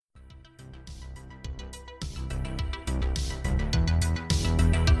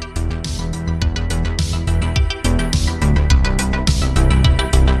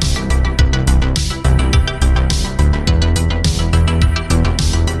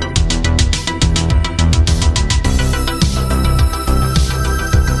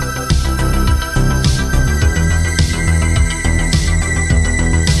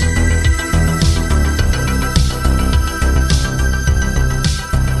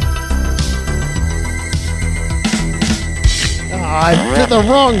I did the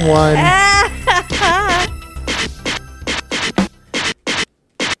wrong one.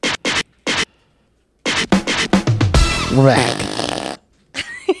 Rack.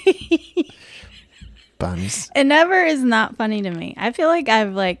 Buns. It never is not funny to me. I feel like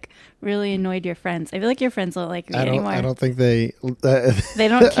I've like really annoyed your friends. I feel like your friends don't like me anymore. I don't think they. They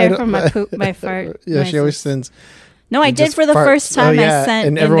don't care for my poop, my fart. Yeah, she always sends. No, I did for the first time. I sent,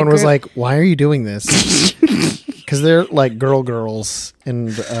 and everyone was like, "Why are you doing this?" Because they're like girls, and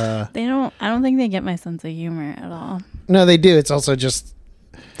they don't. I don't think they get my sense of humor at all. No, they do. It's also just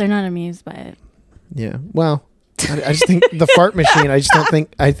they're not amused by it. Yeah. Well, I just think the fart machine. I just don't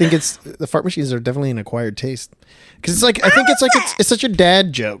think. I think it's the fart machines are definitely an acquired taste. Because it's like I think it's like it's such a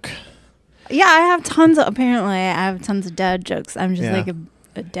dad joke. Yeah, I have tons of. Apparently, I have tons of dad jokes. I'm just like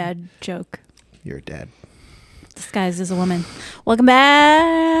a dad joke. You're a dad. Disguised as a woman. Welcome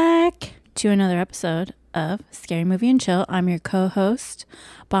back to another episode of Scary Movie and Chill. I'm your co-host,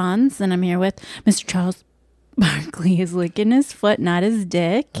 Bonds, and I'm here with Mr. Charles Barkley. He's licking his foot, not his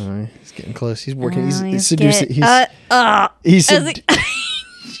dick. He's getting close. He's working. He's seducing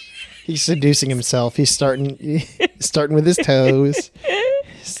himself. He's starting with his toes.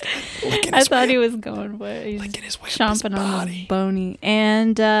 I thought he was going for it. He's licking his way chomping on the bony.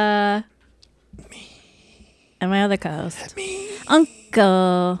 And and my other co-host,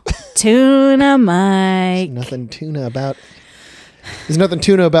 Uncle Tuna Mike. There's nothing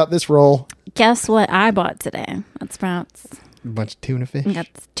tuna about this roll. Guess what I bought today at Sprouts? A bunch of tuna fish. I got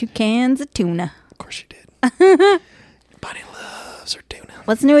 2 cans of tuna. Of course you did. Bonnie loves her tuna.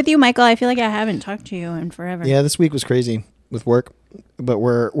 What's new with you, Michael? I feel like I haven't talked to you in forever. Yeah, this week was crazy with work, but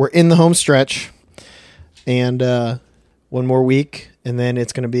we're in the home stretch, and one more week, and then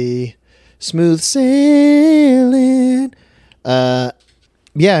it's going to be smooth sailing. I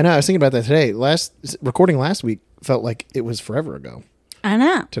was thinking about that today. Recording last week felt like it was forever ago. I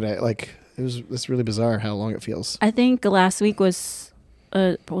know. Today, it's really bizarre how long it feels. I think last week was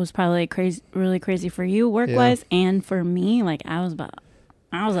probably really crazy for you work wise, and for me, like I was at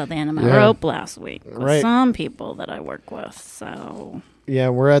the end of my rope last week with some people that I work with. So yeah,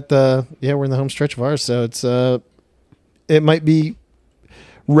 we're in the home stretch of ours. So it's it might be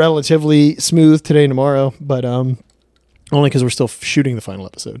relatively smooth today and tomorrow, but only because we're still shooting the final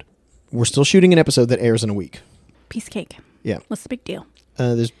episode. We're still shooting an episode that airs in a week. Piece of cake. Yeah. What's the big deal?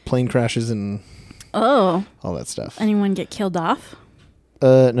 There's plane crashes and all that stuff. Anyone get killed off?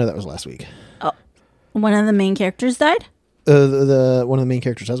 No, that was last week. Oh, one of the main characters died? The one of the main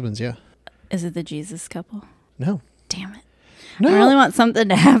characters' husbands, yeah. Is it the Jesus couple? No. Damn it. No. I really want something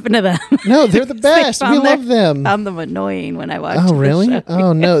to happen to them. No, they're the best. We love them. I found them annoying when I watched Oh, really? the show.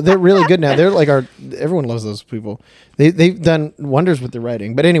 Oh, no. They're really good now. They're like everyone loves those people. They've done wonders with the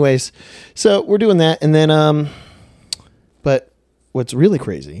writing. But anyways, so we're doing that. And then, but what's really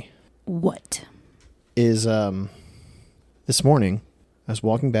crazy. What? Is, this morning, I was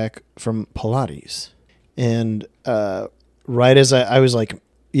walking back from Pilates. And, right as I was like,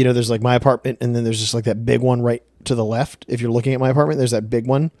 there's like my apartment and then there's just like that big one right to the left. If you're looking at my apartment, there's that big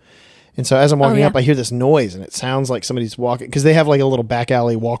one. And so as I'm walking up, I hear this noise and it sounds like somebody's walking because they have like a little back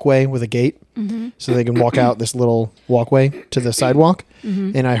alley walkway with a gate. Mm-hmm. So they can walk out this little walkway to the sidewalk.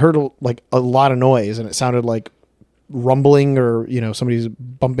 Mm-hmm. And I heard like a lot of noise and it sounded like rumbling or, somebody's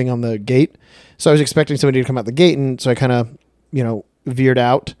bumping on the gate. So I was expecting somebody to come out the gate. And so I kind of, veered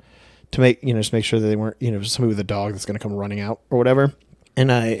out to make, just make sure that they weren't, somebody with a dog that's going to come running out or whatever.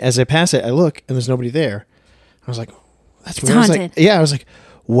 And as I pass it, I look and there's nobody there. I was like, that's weird. I was like,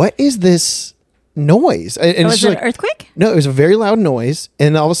 what is this noise? And was it an earthquake? No, it was a very loud noise.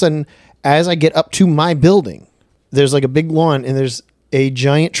 And all of a sudden, as I get up to my building, there's like a big lawn and there's a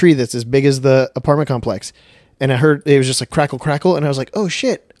giant tree that's as big as the apartment complex. And I heard it was just like crackle, crackle. And I was like, oh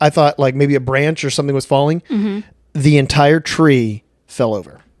shit. I thought like maybe a branch or something was falling. Mm-hmm. The entire tree fell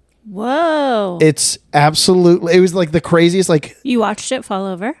over. Whoa. It was like the craziest, like. You watched it fall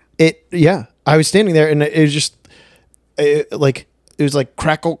over? Yeah. I was standing there and it was just it was like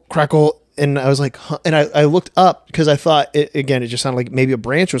crackle, crackle. And I was like, huh, and I looked up because I thought it just sounded like maybe a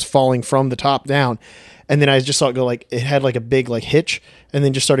branch was falling from the top down. And then I just saw it go like, it had like a big like hitch and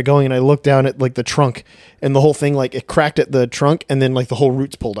then just started going. And I looked down at like the trunk and the whole thing, like it cracked at the trunk and then like the whole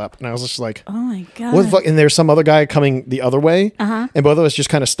roots pulled up. And I was just like, oh my God. What the fuck? And there's some other guy coming the other way. Uh-huh. And both of us just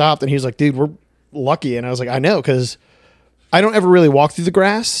kind of stopped. And he was like, dude, we're lucky. And I was like, I know, because I don't ever really walk through the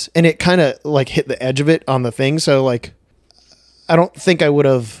grass and it kind of like hit the edge of it on the thing. So like, I don't think I would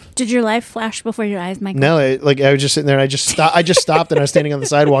have. Did your life flash before your eyes, Michael? No, I was just sitting there and I just stopped and I was standing on the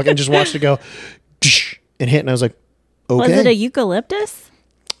sidewalk and just watched it go and hit. And I was like, okay. Was it a eucalyptus?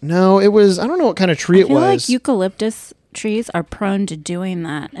 No, it was, I don't know what kind of tree it was. I feel like eucalyptus trees are prone to doing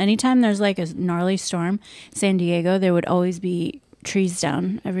that. Anytime there's like a gnarly storm, San Diego, there would always be trees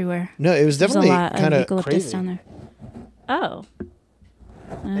down everywhere. No, it was There's a definitely lot kind of of eucalyptus crazy. down there. Oh.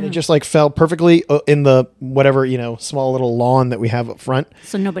 And it just like fell perfectly in the whatever, small little lawn that we have up front.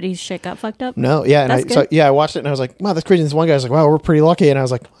 So nobody's shit got fucked up? No, yeah. And That's good. I watched it and I was like, wow, that's crazy. And this one guy was like, wow, we're pretty lucky. And I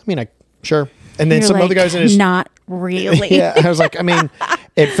was like, sure. And then You're some like, other guys in his not really. yeah, I was like,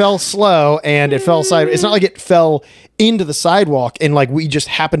 it fell slow and it fell side. It's not like it fell into the sidewalk and like we just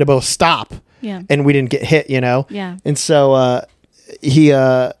happened to both stop. Yeah. And we didn't get hit, Yeah. And so he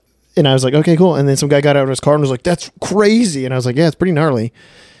and I was like, okay, cool. And then some guy got out of his car and was like, that's crazy. And I was like, yeah, it's pretty gnarly.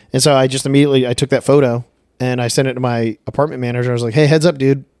 And so I just immediately I took that photo and I sent it to my apartment manager. I was like, hey, heads up,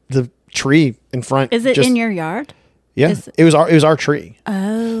 dude, the tree in front. Is it in your yard? Yeah, it was our tree.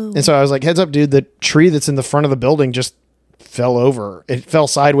 Oh. And so I was like, heads up, dude, the tree that's in the front of the building just fell over. It fell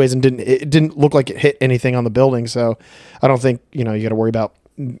sideways and didn't look like it hit anything on the building. So I don't think, you got to worry about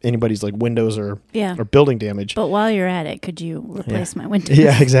anybody's like windows or building damage. But while you're at it, could you replace my windows?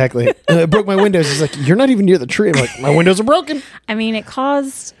 Yeah, exactly. It broke my windows. He's like, you're not even near the tree. I'm like, my windows are broken. I mean, it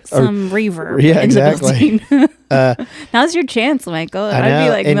caused some reverb. Yeah, in exactly. The building. Now's your chance, Michael. I'd be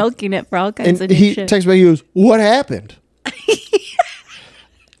like milking it for all kinds of new he shit. texts me, he goes, what happened?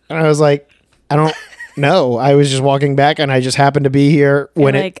 And I was like, I don't know. I was just walking back and I just happened to be here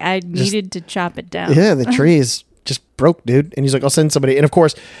when You're like, I needed to chop it down. Yeah, the tree is just broke, dude. And he's like, I'll send somebody. And of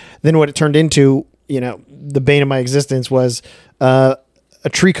course, then what it turned into, the bane of my existence was a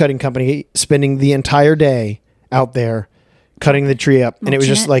tree cutting company spending the entire day out there cutting the tree up. And it was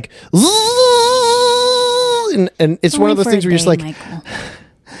just like, and it's one of those things where you're just like, Michael.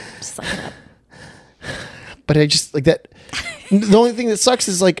 Just suck it up. but I just like that. The only thing that sucks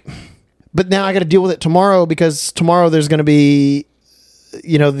is like, but now I got to deal with it tomorrow because tomorrow there's going to be,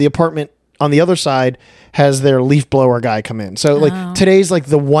 the apartment on the other side has their leaf blower guy come in. So like today's like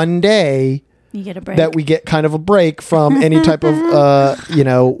the one day you get a break that we get kind of a break from any type of,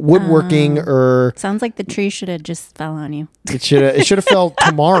 woodworking or. Sounds like the tree should have just fell on you. It should have fell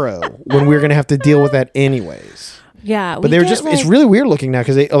tomorrow when we were going to have to deal with that anyways. Yeah. But they were just, it's really weird looking now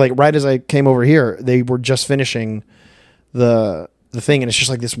because they like right as I came over here, they were just finishing the thing. And it's just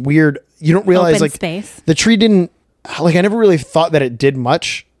like this weird, you don't realize open like space. The tree didn't like, I never really thought that it did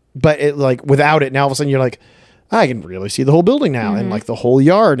much, but it like without it now all of a sudden you're like, I can really see the whole building now and like the whole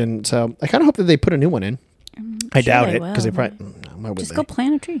yard. And so I kind of hope that they put a new one in. I doubt it because they probably, why would just they? go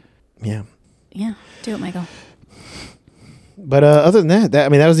plant a tree. Yeah. Yeah. Do it, Michael. But other than that, that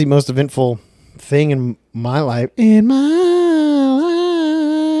was the most eventful thing in my life. In my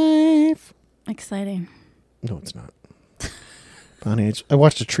life. Exciting. No, it's not. Bonnie, I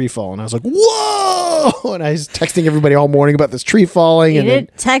watched a tree fall and I was like, whoa! And I was texting everybody all morning about this tree falling. You and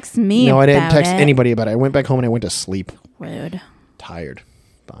didn't text me No, I didn't about text it. anybody about it. I went back home and I went to sleep. Rude. Tired,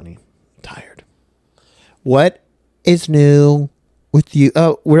 Bonnie. Tired. What is new with you?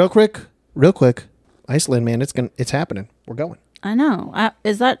 Oh, real quick. Iceland, man, it's happening. We're going. I know.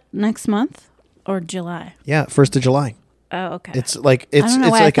 Is that next month or July? Yeah, 1st of July. Oh, okay. It's like I don't know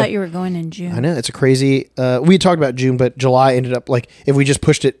it's why like I thought you were going in June. I know it's a crazy. We talked about June, but July ended up like if we just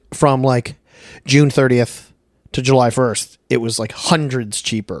pushed it from like June 30th to July 1st, it was like hundreds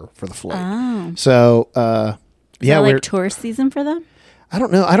cheaper for the flight. Oh. So Is that like tourist season for them? I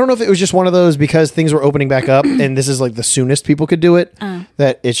don't know. I don't know if it was just one of those because things were opening back up and this is like the soonest people could do it.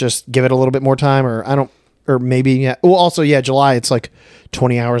 That it's just give it a little bit more time, or maybe yeah. Well, also yeah, July it's like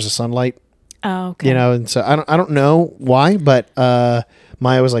 20 hours of sunlight. Oh, okay. And so I don't know why, but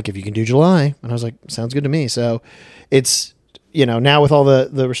Maya was like, if you can do July, and I was like, sounds good to me. So it's now with all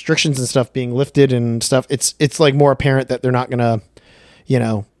the restrictions and stuff being lifted and stuff, it's like more apparent that they're not gonna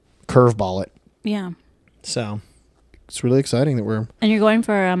curveball it. Yeah. So it's really exciting that we're. And you're going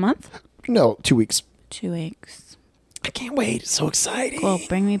for a month? No, 2 weeks. 2 weeks. I can't wait. It's so exciting. Well,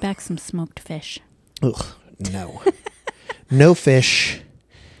 bring me back some smoked fish. Ugh, no. No fish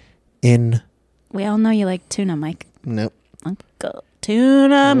in. We all know you like tuna, Mike. Nope. Uncle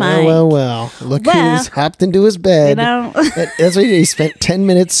Tuna, Mike. Well. Look who's hopped into his bed. That's what he did. He spent 10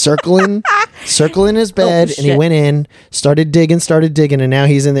 minutes circling his bed, and he went in, started digging, and now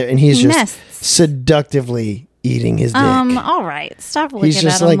he's in there, and he's just seductively eating his dick. All right. Stop looking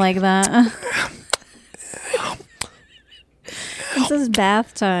at him like that. This is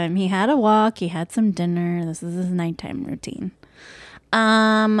bath time. He had a walk. He had some dinner. This is his nighttime routine.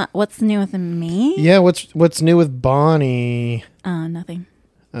 What's new with me? Yeah, what's new with Bonnie? Nothing.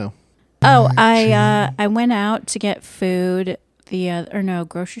 Oh, I went out to get food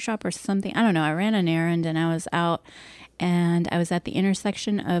grocery shop or something. I don't know. I ran an errand and I was out and I was at the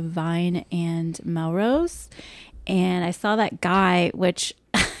intersection of Vine and Melrose, and I saw that guy, which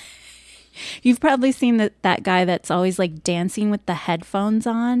you've probably seen that guy that's always like dancing with the headphones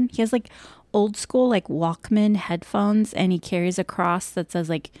on. He has like old school like Walkman headphones, and he carries a cross that says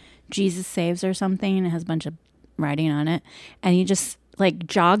like Jesus saves or something, and it has a bunch of writing on it, and he just like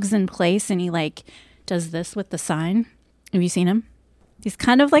jogs in place, and he like does this with the sign. Have you seen him? He's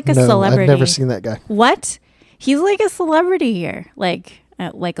kind of like a celebrity. I've never seen that guy. What? He's like a celebrity here, like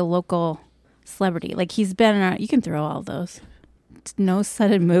a local celebrity. Like he's been. You can throw all those. No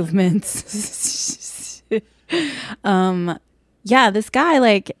sudden movements. Yeah, this guy.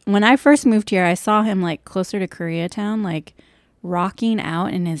 Like when I first moved here, I saw him like closer to Koreatown, like rocking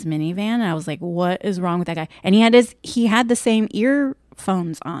out in his minivan. And I was like, "What is wrong with that guy?" And he had the same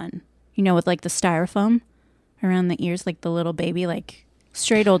earphones on, you know, with like the styrofoam around the ears, like the little baby, like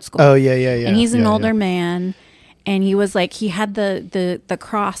straight old school. Oh yeah. And he's an older man, and he was like, he had the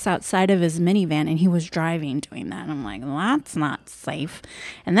cross outside of his minivan, and he was driving doing that. And I'm like, well, that's not safe.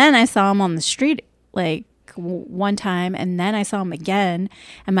 And then I saw him on the street like one time, and then I saw him again.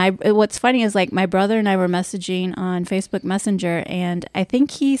 And what's funny is like my brother and I were messaging on Facebook Messenger, and I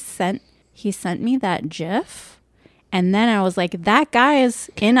think he sent me that GIF. And then I was like, that guy is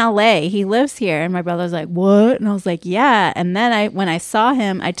in LA. He lives here. And my brother was like, what? And I was like, yeah. And then when I saw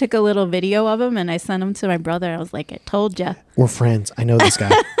him, I took a little video of him and I sent him to my brother. I was like, I told you. We're friends. I know this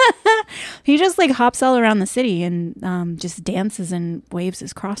guy. He just like hops all around the city and just dances and waves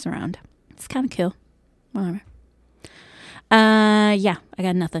his cross around. It's kind of cool. Whatever. Yeah, I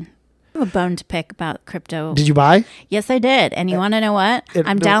got nothing. I have a bone to pick about crypto. Did you buy? Yes, I did. And you want to know what?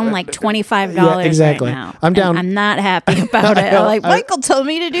 I'm down like $25 exactly. right now. I'm down. I'm not happy about it. I'm like, Michael told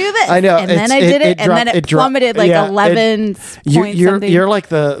me to do this. I know. And then I did it, and then it plummeted like 11 points something. You're like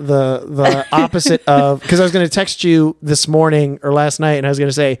the opposite of, because I was going to text you this morning or last night, and I was going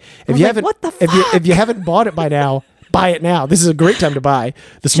to say, if you haven't bought it by now, buy it now. This is a great time to buy.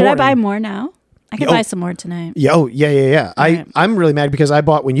 Should I buy more now? I could buy some more tonight. Yeah. I'm really mad because I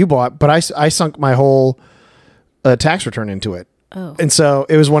bought when you bought, but I sunk my whole tax return into it. Oh. And so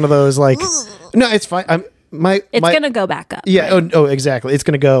it was one of those like, no, it's fine. It's going to go back up. Yeah. Right? Oh, exactly. It's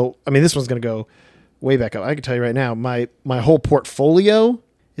going to go. I mean, this one's going to go way back up. I can tell you right now, my whole portfolio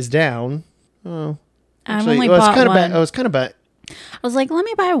is down. Oh, actually, I was kind of bad. I was like, let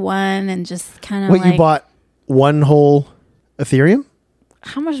me buy one and just kind of What, you bought one whole Ethereum?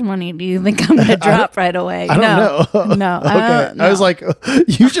 How much money do you think I'm going to drop right away? I don't know. No. Okay. No. I was like,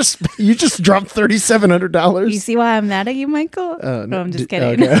 you just dropped $3,700. You see why I'm mad at you, Michael? No, I'm just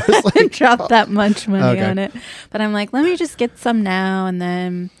kidding. Okay. I was like, I dropped that much money on it. But I'm like, let me just get some now. And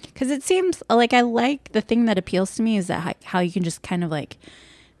then, because it seems like I like the thing that appeals to me is that how you can just kind of like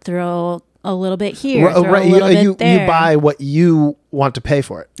throw a little bit here, throw a little bit there. You buy what you want to pay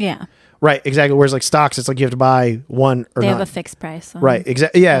for it. Yeah. Right, exactly. Whereas like stocks, it's like you have to buy one or they none. have a fixed price. Right,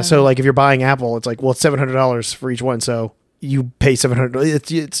 exactly. Yeah, so like if you're buying Apple, it's like, well, it's $700 for each one, so you pay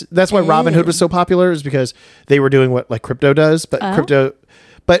 $700. It's that's why Robinhood was so popular, is because they were doing what like crypto does, but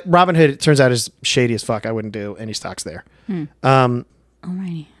Robinhood, it turns out, is shady as fuck. I wouldn't do any stocks there.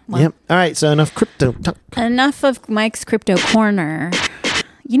 Alrighty. Well, yep. All right. So enough crypto talk. Enough of Mike's Crypto Corner.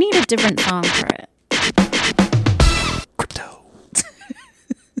 You need a different song for it.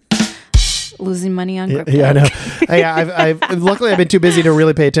 Losing money on crypto. Yeah, I know. I've luckily I've been too busy to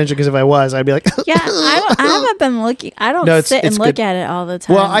really pay attention, because if I was, I'd be like, yeah, I haven't been looking. I don't sit and look at it all the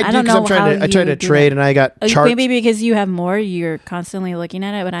time. Well, I do, because I tried to trade, and I got charts. Maybe because you have more, you're constantly looking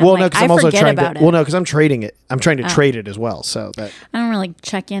at it. But I forget about it. Well, no, because I'm trading it. I'm trying to trade it as well. So that I don't really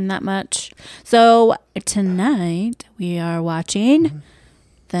check in that much. So tonight we are watching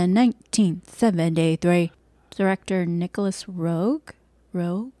the 1973 director Nicholas Roeg.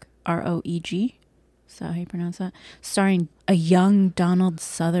 Roeg. Is that how you pronounce that? Starring a young Donald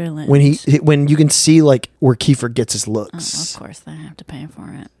Sutherland. When you can see like where Kiefer gets his looks. Oh, of course, I have to pay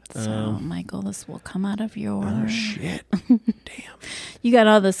for it. So, Michael, this will come out of your... Oh, shit. Damn. You got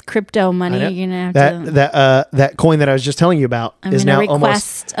all this crypto money. You're going to have to... That coin that I was just telling you about is now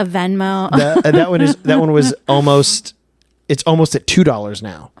request a Venmo. that one was almost... It's almost at $2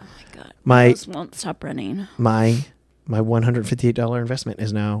 now. Oh, my God. Those won't stop running. My $158 investment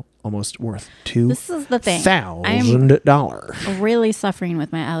is now almost worth $2,000. This is the thing. $1,000. Really suffering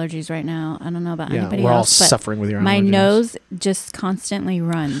with my allergies right now. I don't know about anybody we're else. We're all suffering with your allergies. My nose just constantly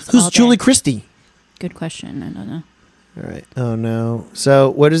runs. Who's Julie Christie? Good question. I don't know. All right. Oh no. So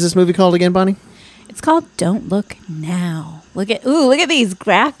what is this movie called again, Bonnie? It's called Don't Look Now. Look at these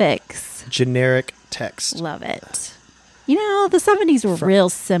graphics. Generic text. Love it. You know, the 70s were real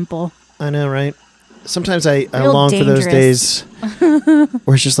simple. I know, right? sometimes I Real long for those dangerous. days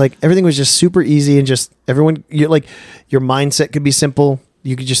where it's just like everything was just super easy and just everyone, you like your mindset could be simple.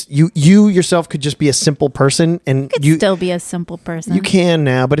 You could just you yourself could just be a simple person, and Could still be a simple person. you can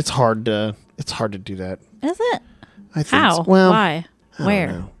now, but it's hard to do that. Is it? I think How? so. Well, Why? I don't Where?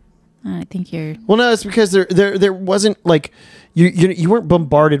 know. I think you're. Well, no, it's because there wasn't like you weren't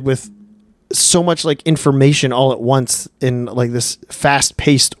bombarded with so much like information all at once in like this fast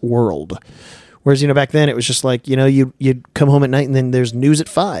paced world. Whereas back then it was just like you'd come home at night and then there's news at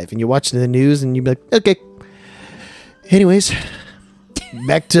 5 and you watch the news and you'd be like, okay. Anyways,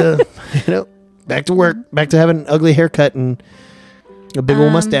 back to back to work, back to having an ugly haircut and a big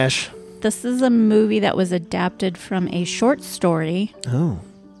old mustache. This is a movie that was adapted from a short story. Oh.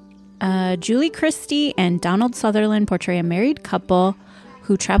 Julie Christie and Donald Sutherland portray a married couple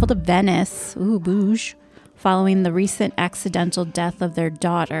who travel to Venice, bouge, following the recent accidental death of their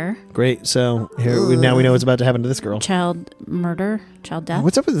daughter. Great. So now we know what's about to happen to this girl. Child death.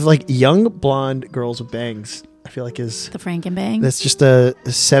 What's up with like young blonde girls with bangs? I feel like is The Frankenbang. that's just a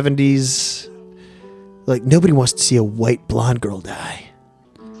 70s. Like nobody wants to see a white blonde girl die,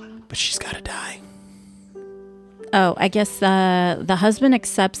 but she's got to die. Oh, I guess the husband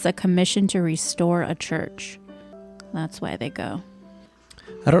accepts a commission to restore a church. That's why they go.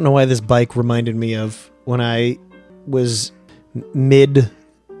 I don't know why this bike reminded me of when I was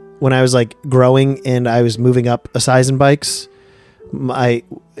when I was like growing and I was moving up a size in bikes. I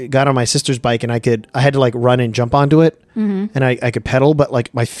got on my sister's bike and I had to like run and jump onto it, and I could pedal, but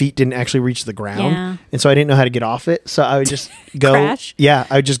like my feet didn't actually reach the ground, Yeah. and so I didn't know how to get off it. So I would just go, Crash? yeah,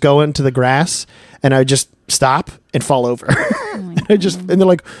 I would just go into the grass and I would just stop and fall over. And they're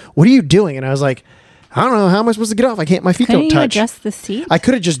like, "What are you doing?" And I was like, "I don't know. How am I supposed to get off? I can't. My feet Couldn't don't you touch." adjust the seat? I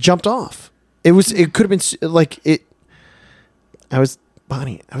could have just jumped off. It could have been like it. I was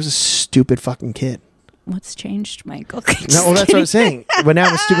Bonnie. I was a stupid fucking kid. What's changed, Michael? No, well, that's what I'm saying. But now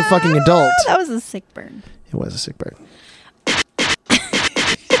I'm a stupid fucking adult. That was a sick burn. It was a sick burn.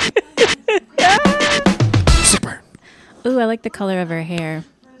 Sick burn. Ooh, I like the color of her hair.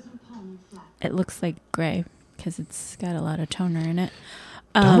 It looks like gray because it's got a lot of toner in it.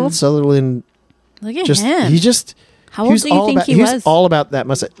 Donald Sutherland. Look at Just him. he just. How he old was do you all think about, he was was? all about that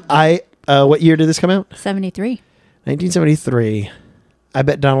mustache. What year did this come out? 73. 1973. I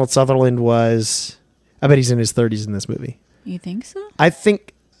bet Donald Sutherland was. I bet he's in his 30s in this movie. You think so? I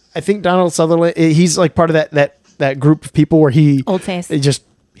think Donald Sutherland. He's like part of that group of people where he Old face.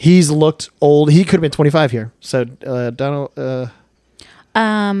 He's looked old. He could have been 25 here. So Donald.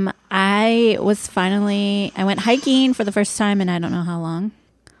 I went hiking for the first time in I don't know how long.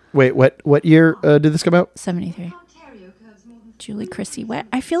 Wait, what year did this come out? 73. Julie Christie. What?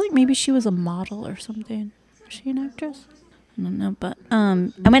 I feel like maybe she was a model or something. Was she an actress? I don't know, but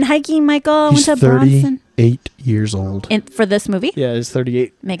I went hiking, Michael. I He's went to Bronson 38 years old. for this movie. Yeah, he's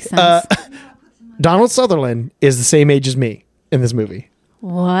 38. Makes sense. Donald Sutherland is the same age as me in this movie.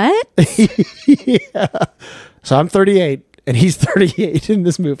 What? Yeah. So I'm 38 and he's 38 in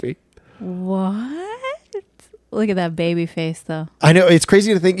this movie. What? Look at that baby face, though. I know it's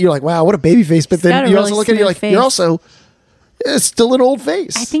crazy to think you're like, wow, what a baby face, but He's got then a you really also look at it, you're like, smooth you're face. also it's still an old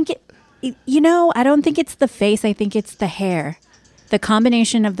face. I think I don't think it's the face. I think it's the hair. The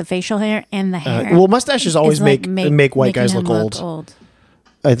combination of the facial hair and the hair. well, mustaches always is like make white making guys him look old.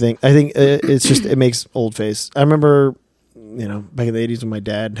 I think it's just it makes old face. I remember, back in the 80s when my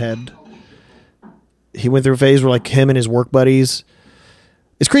dad he went through a phase where like him and his work buddies.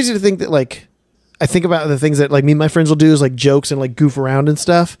 It's crazy to think that like I think about the things that like me and my friends will do is like jokes and like goof around and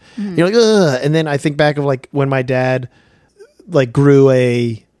stuff. Mm-hmm. You're like, ugh. And then I think back of like when my dad like grew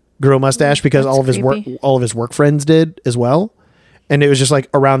a mustache because That's creepy. all of his work friends did as well. And it was just like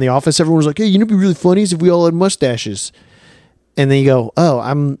around the office, everyone was like, "Hey, it'd be really funny is if we all had mustaches." And then you go, "Oh,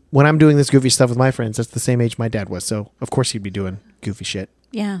 when I'm doing this goofy stuff with my friends, that's the same age my dad was, so of course he'd be doing goofy shit."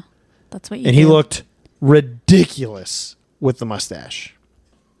 Yeah, that's what you. And do. he looked ridiculous with the mustache.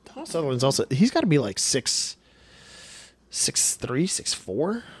 Donald Sutherland's he's got to be like 6'3",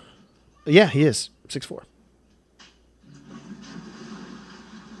 6'4". Yeah, he is 6'4".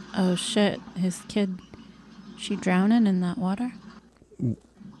 Oh shit! His kid. She drowning in that water.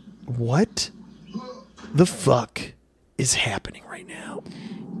 What the fuck is happening right now?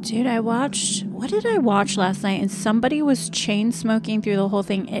 Dude, what did I watch last night? And somebody was chain smoking through the whole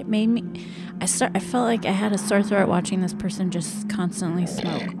thing. It made me, I felt like I had a sore throat watching this person just constantly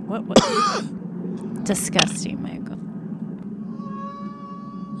smoke. What? Disgusting, Michael.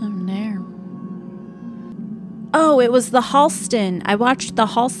 I'm there. Oh, it was the Halston. I watched the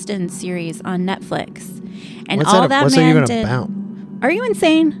Halston series on Netflix. And What's all that man even did. about? Are you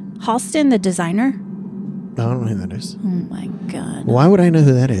insane? Halston, the designer? I don't know who that is. Oh my God. Why would I know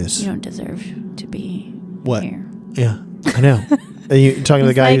who that is? You don't deserve to be What? here. Yeah, I know. Are you talking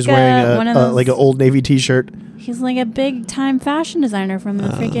to the He's guy like, who's wearing one of a those- like an Old Navy T-shirt? He's like a big time fashion designer from the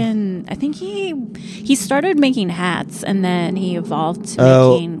freaking. I think he started making hats and then he evolved to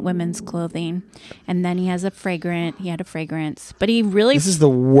making women's clothing, and then he had a fragrance. But he really, This is the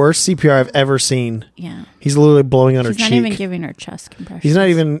worst CPR I've ever seen. yeah. He's literally blowing on her She's not cheek. even giving her chest compressions. He's not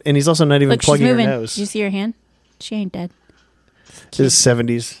even, and he's also not even Look, she's plugging her moving. nose. Do you see her hand? She ain't dead. It's the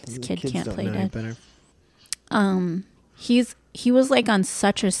 70s. This kid Kids can't don't play know any dead. better. He was like on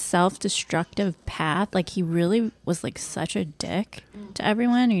such a self-destructive path. Like he really was like such a dick to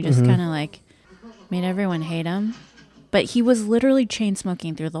everyone. He just Mm-hmm. kind of like made everyone hate him. But he was literally chain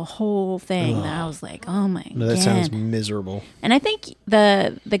smoking through the whole thing. That I was like, oh my No, that God. sounds miserable. And I think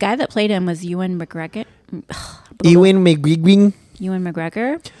the guy that played him was Ewan McGregor. Ewan McGregor. Ewan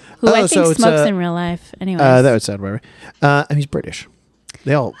McGregor, who Oh, I so think it's, smokes in real life. Anyways, That would sound right. And he's British.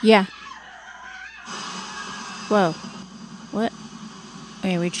 They all. yeah. Whoa. What?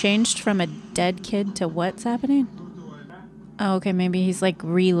 Wait, we changed from a dead kid to what's happening? Oh, okay. Maybe he's like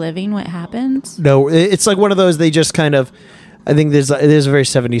reliving what happened. No, it's like one of those. They just kind of. I think there's a very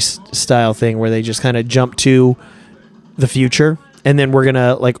 70s style thing where they just kind of jump to the future, and then we're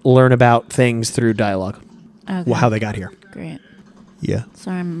gonna like learn about things through dialogue. Okay. How they got here. Great. Yeah.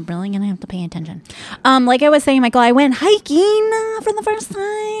 So I'm really gonna have to pay attention. Like I was saying, Michael, I went hiking for the first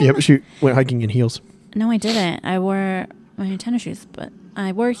time. Yeah, but she went hiking in heels. No, I didn't. I wore my tennis shoes, but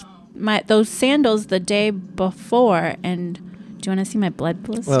I wore those sandals the day before. And do you want to see my blood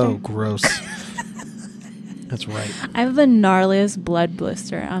blister? Oh, gross. That's right. I have the gnarliest blood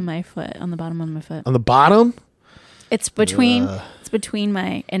blister on my foot, on the bottom of my foot. On the bottom? It's between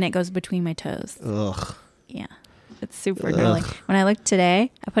my, and it goes between my toes. Ugh. Yeah, it's super gnarly. When I looked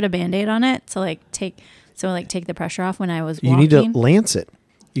today, I put a Band-Aid on it to take the pressure off when I was You walking. need to lance it.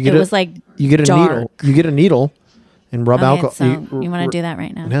 You It was like you get a dark. needle. You get a needle and rub Okay, alcohol. so you want to do that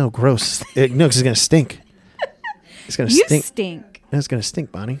right now? No, gross. No, because it's gonna stink. It's gonna You stink. stink. No, it's gonna stink,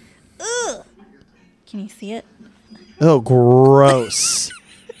 Bonnie. Can you see it? Oh, gross.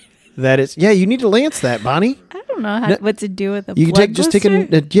 That is. Yeah, you need to lance that, Bonnie. I don't know No, what to do with a You blood take blister.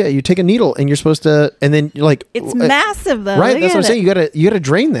 you take a needle and you're supposed to, and then you're like It's massive though. right. Look That's what I'm at saying. it. You gotta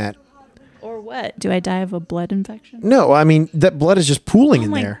drain that. Or what? Do I die of a blood infection? No, I mean that blood is just pooling Oh in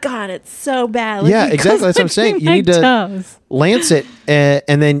my there. God, it's so bad. Look, Yeah, it exactly. goes That's what I'm saying. between You my need to toes. lance it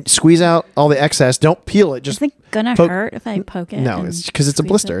and then squeeze out all the excess. Don't peel it. Just Is it gonna poke- hurt if I poke it? No, and it's because it's a squeeze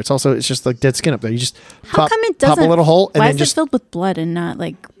blister. it? It's just like dead skin up there. You just How come it doesn't? pop a little hole and why then is just it filled with blood and not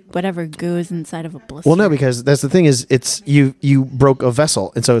like whatever goo is inside of a blister? well, no, because that's the thing is it's you broke a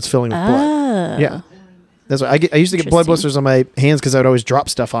vessel and so it's filling with blood. Oh. Yeah, that's why I used to get blood Interesting. blisters on my hands because I would always drop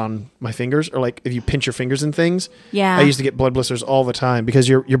stuff on my fingers or like if you pinch your fingers in things. Yeah. I used to get blood blisters all the time because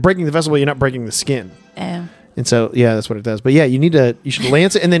you're breaking the vessel, but you're not breaking the skin. Oh. And so yeah, that's what it does. But yeah, you should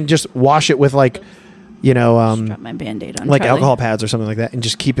lance it and then just wash it with like Drop my Band-Aid on like Charlie. alcohol pads or something like that and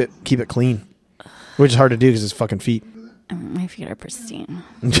just keep it clean, which is hard to do because it's fucking feet. My feet are pristine.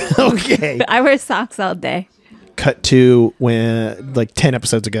 Okay. But I wear socks all day. Cut to when like 10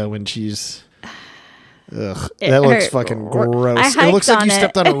 episodes ago when she's ugh, It that looks hurt. fucking I gross. It hiked looks like on you it.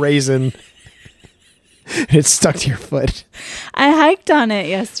 stepped on a raisin. It's stuck to your foot. I hiked on it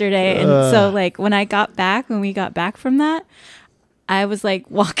yesterday, and so like when we got back from that, I was like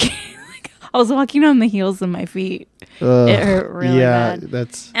walking. I was walking on the heels of my feet. It hurt really bad.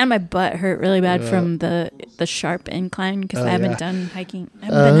 That's And my butt hurt really bad from the sharp incline because I haven't done hiking. I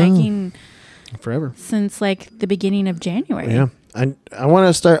haven't been hiking forever. since like the beginning of January. Yeah. I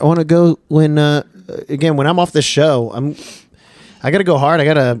want to go when again when I'm off this show. I got to go hard. I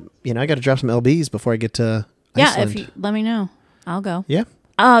got to drop some LBs before I get to Yeah, Iceland. if you let me know, I'll go. Yeah.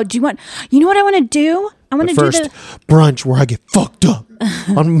 Oh, do you want? You know what I want to do? I want But to do first, the, brunch where I get fucked up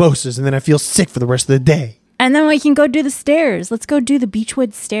on mimosas and then I feel sick for the rest of the day. and then we can go do the stairs. Let's go do the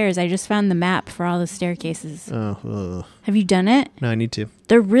Beechwood stairs. I just found the map for all the staircases. Oh, Have you done it? no, I need to.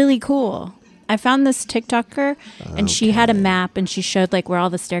 They're really cool. I found this TikToker and she had a map and she showed like where all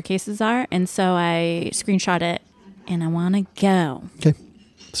the staircases are. And so I screenshot it and I want to go. Okay.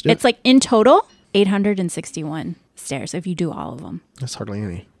 Let's do it. It's like in total, 861 stairs if you do all of them. That's hardly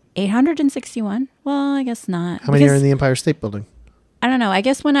any. 861? Well, I guess not. How many are Because- in the Empire State Building? I don't know. I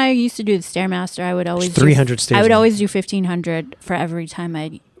guess when I used to do the Stairmaster, I would always There's 300 stairs I would now. always do 1,500 for every time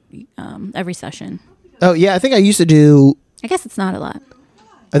every session. Oh, yeah. I think I used to do. I guess it's not a lot.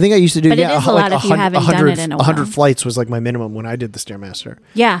 I think I used to do. But it yeah, is a lot if you haven't done it in a 100 while. flights was like my minimum when I did the Stairmaster.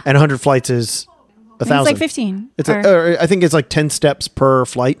 Yeah. And 100 flights is I think 1,000. it's like 15. It's or- or I think it's like 10 steps per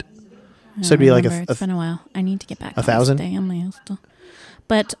flight. I So don't it'd be like remember. It's been a while. I need to get back. 1,000? Damn list.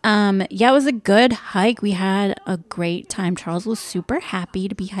 But yeah, it was a good hike. We had a great time. Charles was super happy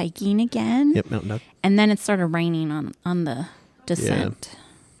to be hiking again. Yep, no. And then it started raining on the descent.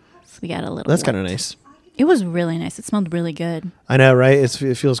 So we got a little. That's kind of wet. nice. It was really nice. It smelled really good. I know, right? It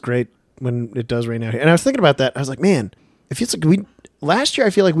feels great when it does rain out here. And I was thinking about that. I was like, man, it feels like last year I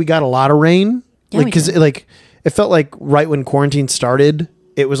feel like we got a lot of rain. Yeah, like, we because did. it felt like right when quarantine started,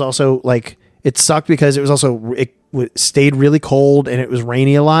 it was also like, it sucked because it was also, stayed really cold and it was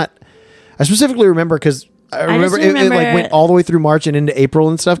rainy a lot. I specifically remember because I remember it like went all the way through March and into April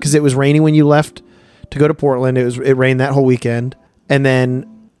and stuff because it was raining when you left to go to Portland. It rained that whole weekend. And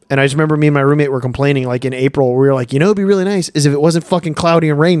I just remember me and my roommate were complaining like in April, we were like, it'd be really nice is if it wasn't fucking cloudy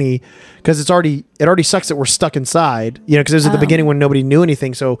and rainy because it already sucks that we're stuck inside, because it was at the beginning when nobody knew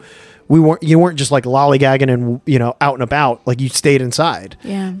anything. So you weren't just like lollygagging and, out and about, like you stayed inside.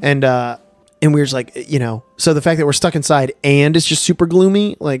 Yeah. And we were just like, so the fact that we're stuck inside and it's just super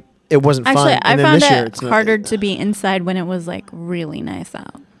gloomy, like it wasn't Actually, fun. I And then found this year, it it's not- harder to be inside when it was like really nice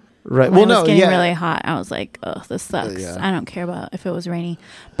out. Right. When it was getting really hot, I was like, "Oh, this sucks." Yeah. I don't care about if it was rainy.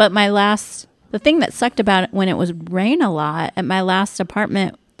 But the thing that sucked about it when it was rain a lot at my last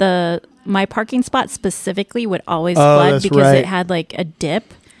apartment, my parking spot specifically would always flood that's because right. it had like a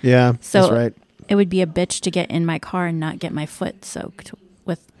dip. Yeah, So that's right. it would be a bitch to get in my car and not get my foot soaked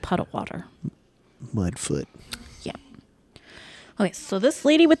with puddle water. Mudfoot. Yeah. Okay, so this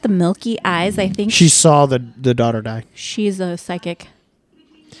lady with the milky eyes, I think She saw the daughter die. she's a psychic.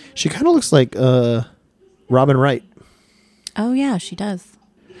 She kind of looks like Robin Wright. Oh yeah, she does.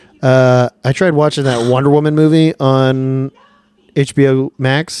 I tried watching that Wonder Woman movie on HBO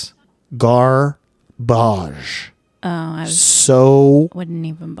Max. Garbage. Oh, I So wouldn't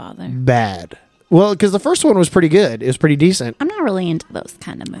even bother. bad. Well, because the first one was pretty good. It was pretty decent. I'm not really into those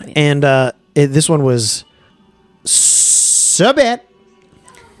kind of movies. And this one was so bad.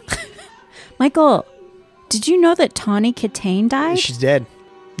 Michael, did you know that Tawny Katane died? She's dead.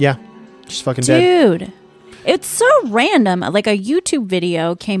 Yeah. She's fucking dead. Dude, it's so random. Like a YouTube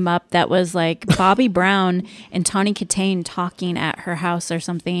video came up that was like Bobby Brown and Tawny Katane talking at her house or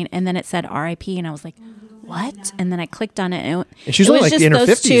something, and then it said R.I.P. and I was like, what? And then I clicked on it, and And she was it only like just in her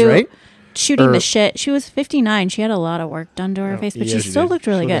those 50s, two right? shooting Or- the shit. She was 59. She had a lot of work done to her face, but Yeah, she still did. looked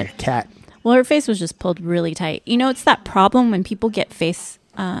really She good. Like a cat. Well, her face was just pulled really tight. It's that problem when people get facelifts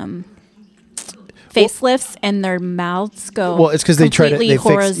and their mouths go Well, it's because they try to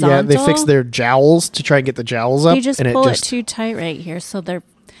horizontal. they fix their jowls to try and get the jowls up. They just and pull it too tight right here, so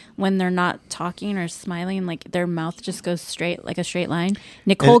when they're not talking or smiling, like their mouth just goes straight, like a straight line.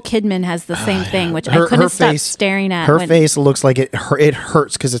 Nicole Kidman has the same thing, which I couldn't stop staring at. Her face looks like it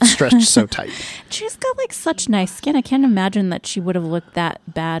hurts because it's stretched so tight. She's got like such nice skin. I can't imagine that she would have looked that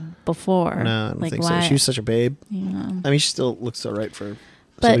bad before. No, I don't like think why? so. She was such a babe. Yeah. I mean, she still looks all right for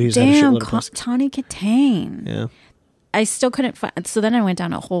But somebody who's had a damn, shitload of pussy. Tawny Katane. Yeah. I still couldn't find. So then I went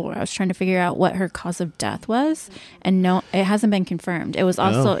down a hole where I was trying to figure out what her cause of death was, and no, it hasn't been confirmed. It was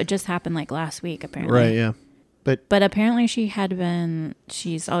also it just happened like last week apparently. Right. Yeah. But apparently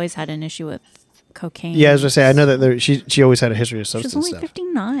she's always had an issue with cocaine. Yeah, as I say, I know that she always had a history of She's substance only stuff.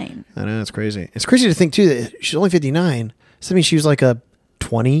 59. I know, it's crazy. It's crazy to think too that she's only 59. So I mean, she was like a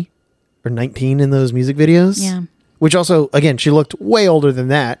 20 or 19 in those music videos. Yeah. Which also, again, she looked way older than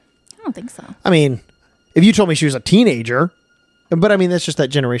that. I don't think so. I mean, if you told me she was a teenager, but I mean, that's just that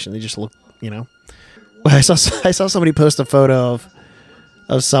generation. They just look, I saw somebody post a photo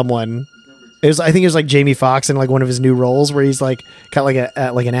of someone. I think it was like Jamie Foxx in like one of his new roles where he's like got like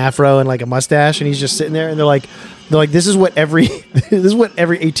like an afro and like a mustache, and he's just sitting there, and they're like, this is what every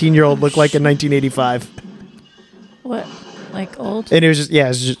 18-year-old looked like in 1985. What? Like old? And it's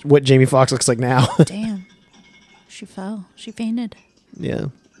just what Jamie Foxx looks like now. Damn. She fell. She fainted. Yeah.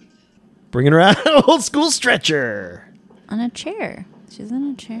 Bringing her out old school stretcher. On a chair. She's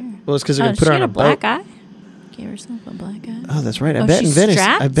in a chair. Well, it's because they're going to She put her had on a a black boat. eye? Gave herself a black eye. Oh, that's right. I Oh, bet in she's Venice.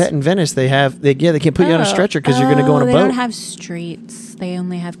 strapped? I bet in Venice they can't put you on a stretcher because you're going to go on a they boat. don't have streets. They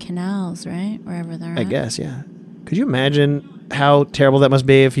only have canals, right? Wherever they're I at. guess, yeah. Could you imagine how terrible that must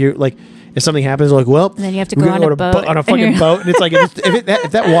be if you're like, if something happens, like, well, And then you have to we're go gonna on a boat. on a fucking boat, and it's like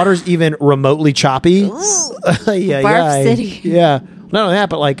if that water's even remotely choppy, yeah, Barf City. yeah. Not only that,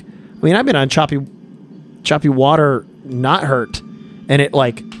 but like, I mean, I've been on choppy water, not hurt, and it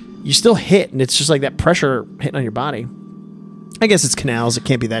like you still hit, and it's just like that pressure hitting on your body. I guess it's canals; it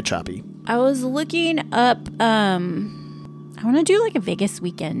can't be that choppy. I was looking up. I want to do like a Vegas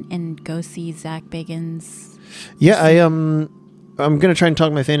weekend and go see Zach Bagans. Yeah, I'm going to try and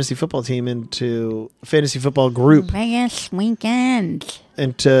talk my fantasy football team into fantasy football group Vegas weekend.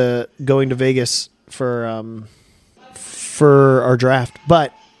 into going to Vegas for our draft.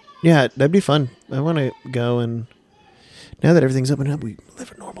 But yeah, that'd be fun. I want to go, and now that everything's open up, we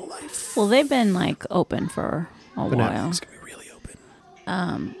live a normal life. Well, they've been like open for a But now while. everything's going to be really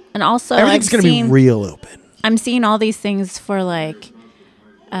open. And also Everything's going to be real open. I'm seeing all these things for like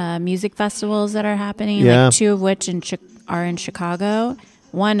music festivals that are happening, Yeah. like 2 of which are in Chicago.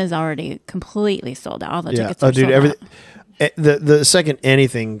 One is already completely sold out. All the tickets are sold out. The second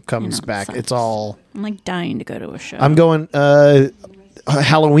anything comes know, back, sucks. it's all. I'm like dying to go to a show. I'm going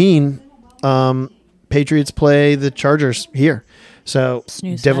Halloween. Patriots play the Chargers here, so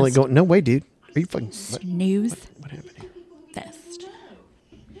Snooze definitely fest. going. No way, dude. Are you fucking? Snooze What happened here? fest.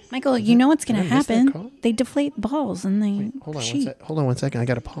 Michael, you know what's going to did I miss that call? happen? They deflate balls and they Hold on cheat. Hold on 1 second. I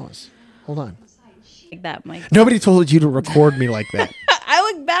got to pause. Hold on. Like that, Mike. Nobody told you to record me like that. I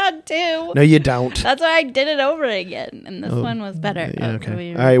look bad too. No, you don't. That's why I did it over again, and this one was better. Yeah, Oh, okay.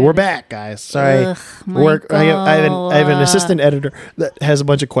 we All right, we're good. back, guys. Sorry. Ugh, I have an Michael. assistant editor that has a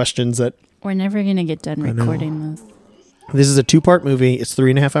bunch of questions. That We're never gonna get done recording this. this is a 2-part movie. It's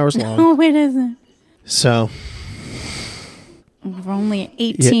 3.5 hours long. Oh, it isn't. So We're only Yeah,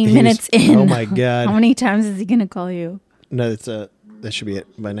 18 he minutes was- in. oh my God. How many times is he gonna call you? no, it's that should be it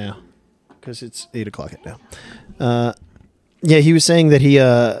by now, because it's 8:00 now. Yeah, he was saying that he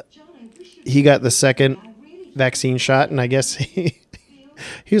got the second vaccine shot, and I guess he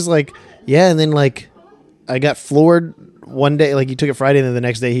was like, yeah, and then like I got floored one day, like he took it Friday, and then the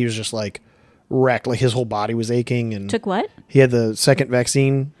next day he was just like wrecked, like his whole body was aching, and Took what? he had the second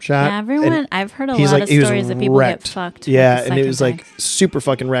vaccine shot. Yeah, everyone. and I've heard a he's lot like, of he was stories that people wrecked. get fucked. with Yeah, the and it second was like vax. super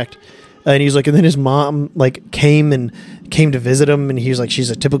fucking wrecked. And he was like, and then his mom like came to visit him, and he was like, she's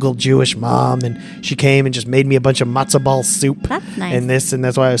a typical Jewish mom, and she came and just made me a bunch of matzo ball soup. That's nice. And this, and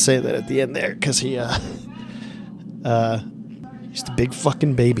that's why I was saying that at the end there, because he's a big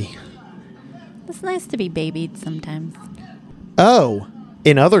fucking baby. It's nice to be babied sometimes. Oh,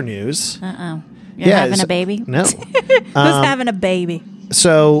 in other news, You're having so- a baby? No. Who's having a baby?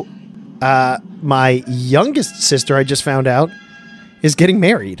 So, my youngest sister, I just found out, is getting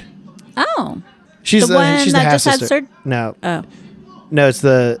married. Oh. She's The one she's that the half just had sister. surg- No, Oh. no, it's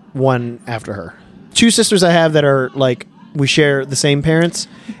the one after her. 2 sisters I have that are like we share the same parents,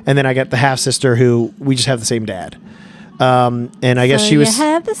 and then I got the half sister who we just have the same dad. And I guess So she was, You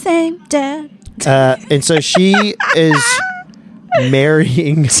have the same dad. and so she is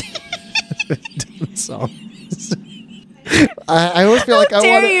marrying. songs. I always feel like I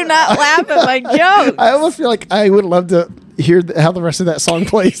Dare want. you not laugh at my joke? I almost feel like I would love to hear how the rest of that song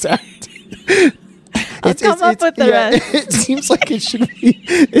plays out. I'll come up with the rest. It seems like it should be.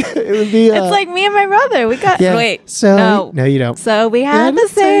 It would be. It's like me and my brother. We got yeah. wait. So no, you don't. So we had had the the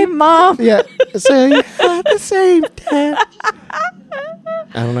same mom. Yeah. So you have the same dad. I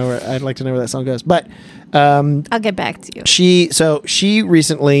don't know where. I'd like to know where that song goes, but I'll get back to you. she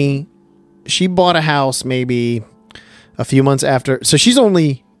recently bought a house maybe a few months after. So she's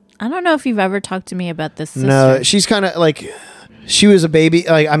only. I don't know if you've ever talked to me about this sister. No, she's kind of like she was a baby.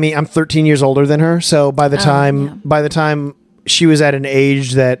 Like I mean, I'm 13 years older than her. So by the time she was at an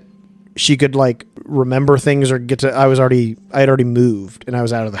age that she could like remember things or get to, I had already moved and I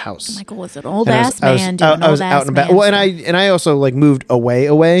was out of the house. Michael was an old And ass man doing I was old out ass and about. man Well, stuff. and I also like moved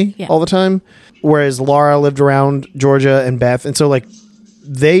away Yeah. all the time. Whereas Laura lived around Georgia and Beth, and so like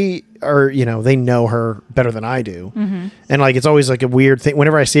they are, they know her better than I do. Mm-hmm. And like it's always like a weird thing.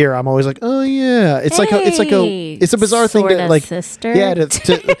 Whenever I see her, I'm always like, oh yeah, it's a bizarre thing to sorta like sister. Yeah,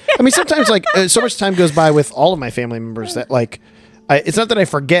 to I mean sometimes like so much time goes by with all of my family members that like. It's not that I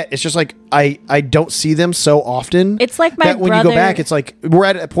forget. It's just like I don't see them so often. It's like my that when you go brother- back, it's like we're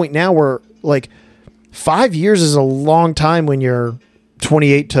at a point now where like 5 years is a long time when you're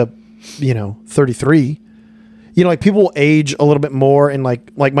 28 to 33. Like people will age a little bit more, and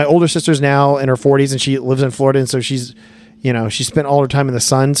like my older sister's now in her 40s, and she lives in Florida, and so she's she spent all her time in the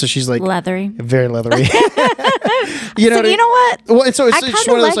sun, so she's like leathery. very leathery. You know what? Well, and so it's I just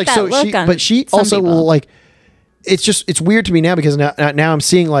kinda one of those like like so that she, look on but she some also people. will like. It's weird to me now because now I'm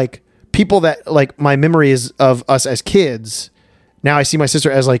seeing like people that like my memory is of us as kids. Now I see my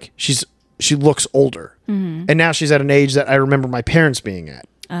sister as like she looks older, and now she's at an age that I remember my parents being at.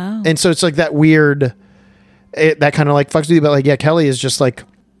 Oh. And so it's like that weird, that kind of like fucks with you. But like, yeah, Kelly is just like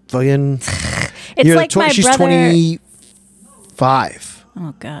fucking. It's like my she's brother. 25.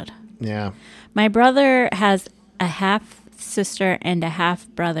 Oh God. Yeah. My brother has a half sister and a half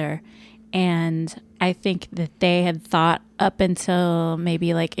brother, and I think that they had thought up until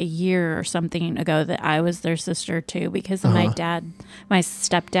maybe like a year or something ago that I was their sister too, because of my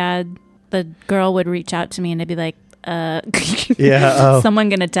stepdad. The girl would reach out to me and I'd be like, someone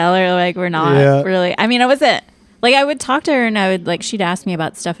gonna tell her like we're not really. I mean, I wasn't like, I would talk to her and I would like, she'd ask me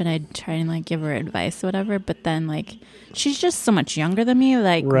about stuff and I'd try and like give her advice or whatever, but then like she's just so much younger than me,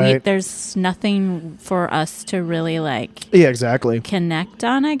 like there's nothing for us to really like connect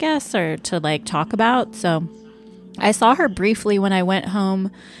on, I guess, or to like talk about. So I saw her briefly when I went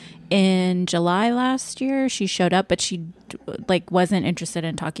home in July last year. She showed up, but she like wasn't interested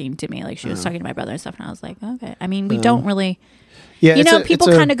in talking to me. Like she was talking to my brother and stuff, and I was like, okay. I mean, we don't really, people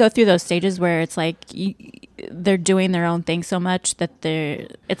kind of go through those stages where it's like they're doing their own thing so much that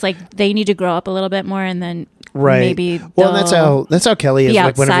it's like they need to grow up a little bit more, and then maybe that's how Kelly is. Be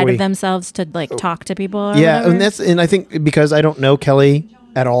like outside of themselves to like talk to people. Or whatever. and I think because I don't know Kelly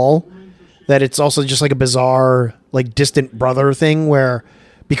at all, that it's also just like a bizarre like distant brother thing where,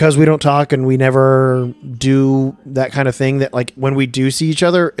 because we don't talk and we never do that kind of thing, that like when we do see each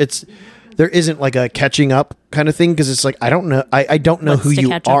other, there isn't like a catching up kind of thing, because it's like I don't know who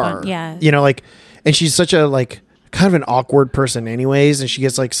you are. You know, like, and she's such a like kind of an awkward person anyways, and she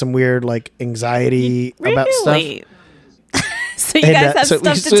gets like some weird like anxiety about stuff. So you guys have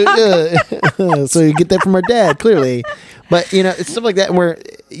stuff to talk about. So you get that from our dad, clearly. But you know, it's stuff like that where,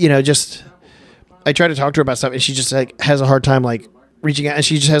 you know, just I try to talk to her about stuff and she just like has a hard time like reaching out, and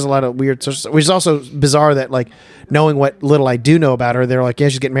she just has a lot of weird social stuff, which is also bizarre that like knowing what little I do know about her, they're like, yeah,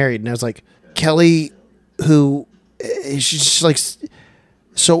 she's getting married. And I was like, Kelly, who she's just like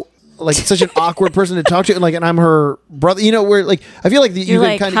so like such an awkward person to talk to, and like, and I'm her brother, you know, where like I feel like you're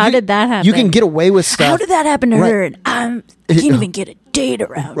like, how did that happen? You can get away with stuff. How did that happen to her? And I can't even get a date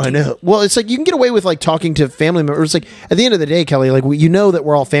around. I know. Well, it's like you can get away with like talking to family members. Like at the end of the day, Kelly, like you know that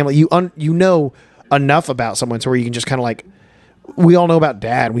we're all family. You know enough about someone to where you can just kind of like, we all know about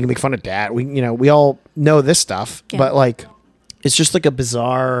dad. We can make fun of dad. We all know this stuff, but like it's just like a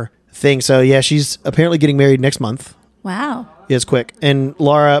bizarre thing. So yeah, she's apparently getting married next month. Wow. It's quick. And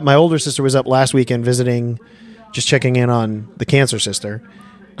Laura, my older sister, was up last weekend visiting, just checking in on the cancer sister.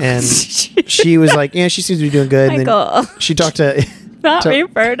 And she was like, yeah, she seems to be doing good. Michael. And then she talked to... Not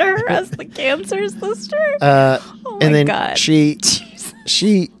refer to her as the cancer sister? And then God. She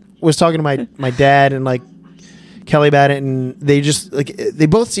was talking to my dad and like Kelly about it. And they just like, they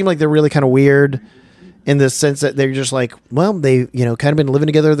both seem like they're really kind of weird in the sense that they're just like, well, they, you know, kind of been living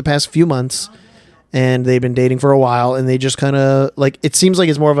together the past few months. And they've been dating for a while, and they just kind of like, it seems like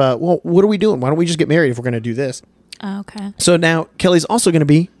it's more of a, well, what are we doing? Why don't we just get married if we're going to do this? Oh, okay. So now Kelly's also going to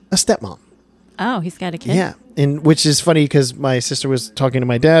be a stepmom. Oh, he's got a kid. Yeah. And which is funny because my sister was talking to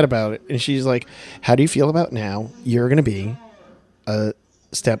my dad about it, and she's like, how do you feel about now you're going to be a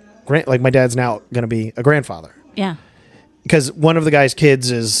like my dad's now going to be a grandfather? Yeah. Because one of the guy's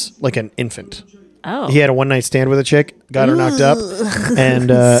kids is like an infant. Oh. He had a one-night stand with a chick, got her knocked up, and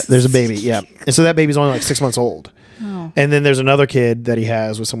there's a baby. Yeah. And so that baby's only like 6 months old. Oh. And then there's another kid that he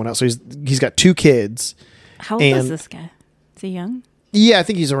has with someone else. So he's got two kids. How old is this guy? Is he young? Yeah, I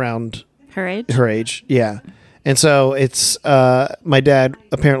think he's around her age. Her age, yeah. And so it's my dad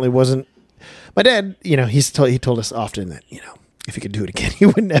apparently wasn't. My dad, you know, he told us often that, you know, if he could do it again, he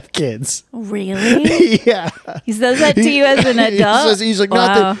wouldn't have kids. Really? Yeah. He says that to you as an adult? He's like,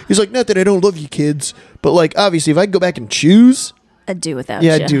 wow. Not that I don't love you kids, but like, obviously, if I could go back and choose, I'd do without you.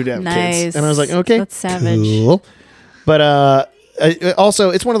 Yeah, I'd do to have kids. And I was like, okay. That's savage. Cool. But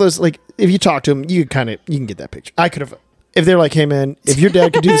also, it's one of those, like, if you talk to him, you can get that picture. I could have, if they're like, hey, man, if your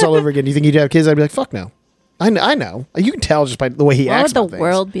dad could do this all over again, do you think you'd have kids? I'd be like, fuck no. I know. You can tell just by the way he acts. What would the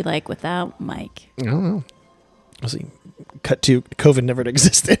world be like without Mike? I don't know. I'll see. Cut to COVID never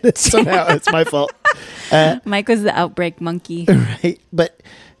existed. Somehow it's my fault. Mike was the outbreak monkey. Right. But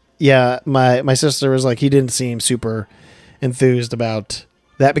yeah, my sister was like, he didn't seem super enthused about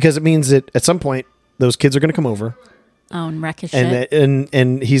that, because it means that at some point those kids are going to come over. Oh, and wreck his shit.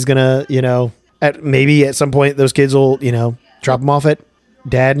 And he's going to, you know, maybe at some point those kids will, you know, drop them off at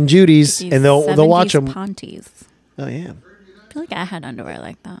Dad and Judy's, and they'll watch them. Ponties. Oh yeah. I feel like I had underwear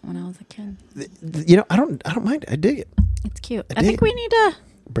like that when I was a kid. You know, I don't mind. I dig it. It's cute. I think we need to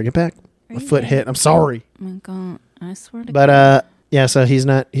bring it back. My foot hit. I'm sorry. Oh my God, I swear to God. But yeah. So he's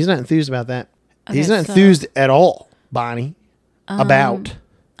not enthused about that. Okay, he's not enthused at all, Bonnie. About.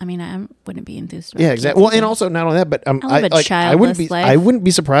 I mean, I wouldn't be enthused about. Yeah, exactly. Well, and also not only that, but I wouldn't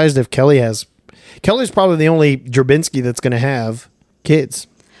be surprised if Kelly's probably the only Drabinski that's going to have kids.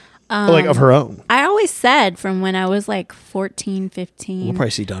 Like of her own. I always said from when I was like 14, 15. We'll probably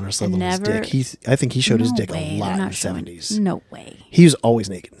see Donner Sutherland's dick. I think he showed his dick a lot in the 70s. No way. He was always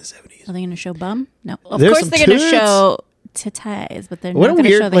naked in the 70s. Are they going to show bum? No. Of course they're going to show titties, but they're What not a going to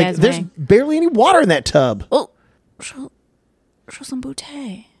show weird, the like, guy's there's wang. barely any water in that tub. Oh, show some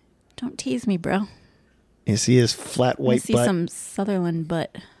booty. Don't tease me, bro. You see his flat I white see butt. some Sutherland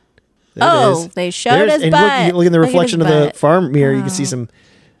butt. There it Oh, is. they showed There's- his and butt. Look in the Look at reflection his of the butt. farm mirror. You can see Oh. some.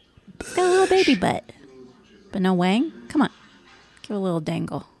 It's got a little baby butt, but no wang. Come on, give a little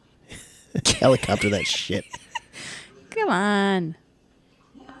dangle. Helicopter that shit. Come on.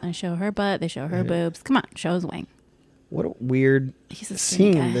 They show her butt. They show her boobs. Come on, show his wang. What a weird He's a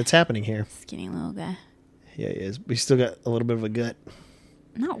skinny scene guy. that's happening here. Skinny little guy. Yeah, he is. But he's still got a little bit of a gut.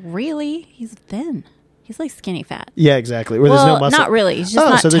 Not really. He's thin. He's like skinny fat. Yeah, exactly. Where Well, there's no muscle. not really. He's just Oh,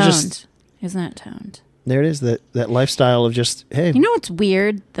 not so toned. they're just- He's not toned. There it is. That lifestyle of just, hey. You know what's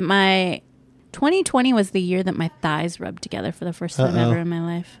weird? That my 2020 was the year that my thighs rubbed together for the first time Uh-oh. ever in my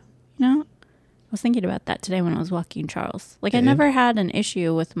life. You know? I was thinking about that today when I was walking Charles. Like, I And? never had an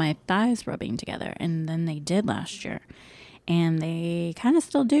issue with my thighs rubbing together, and then they did last year. And they kind of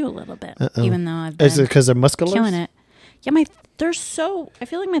still do a little bit, even though I've Is it been because they're muscular? killing it. Yeah, they're so, I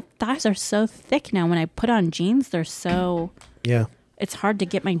feel like my thighs are so thick now. When I put on jeans, they're so, Yeah. it's hard to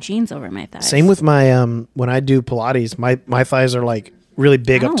get my jeans over my thighs. Same with my when I do Pilates, my thighs are like really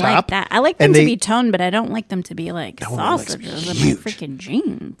big I up don't like top. that. I like them and to they- be toned, but I don't like them to be like I want my legs sausages in my huge. freaking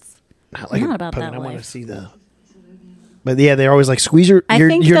jeans. Not like I'm not a about poke, that I want to life. see the. But yeah, they're always like squeeze your I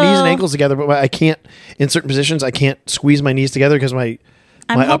think, knees and though- ankles together. But I can't in certain positions. I can't squeeze my knees together because my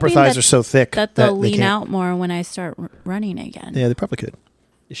I'm upper hoping thighs that- are so thick That they'll they lean can't. out more when I start running again. Yeah, they probably could.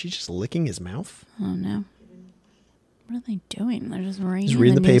 Is she just licking his mouth? Oh no. What are they doing? They're just reading, He's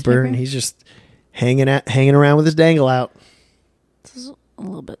reading the paper newspaper? and he's just hanging around with his dangle out. This is a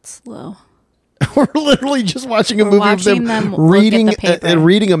little bit slow. We're literally just watching a We're movie of watching them, them look at reading the paper.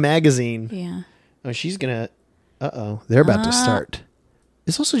 reading a magazine. Yeah. Oh, she's gonna. They're about to start.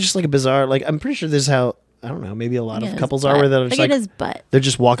 It's also just like a bizarre. Like I'm pretty sure this is how I don't know. Maybe a lot Look of at his couples are butt. where they're Look just at like his butt. they're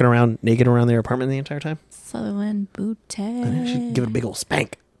just walking around naked around their apartment the entire time. Sutherland booty. And she give it a big old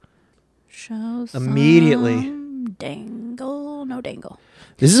spank. Show Immediately. some dangle. No dangle.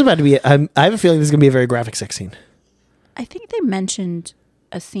 This is about to be. I have a feeling this is gonna be a very graphic sex scene. I think they mentioned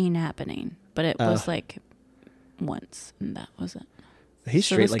a scene happening, but it was like once, and that was it. He's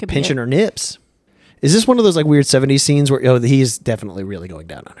So straight this like could be pinching it. her nips. Is this one of those like weird '70s scenes where he's definitely really going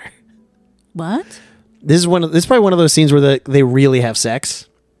down on her? What? This is probably one of those scenes where they really have sex.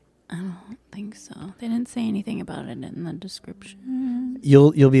 I don't think so. They didn't say anything about it in the description.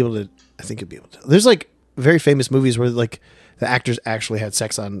 You'll be able to. I think you'll be able to. There's like very famous movies where like the actors actually had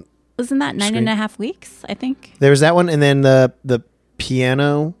sex on. Wasn't that 9.5 weeks? I think. There was that one, and then the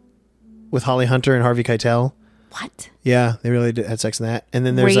piano with Holly Hunter and Harvey Keitel. What? Yeah, they really had sex in that. And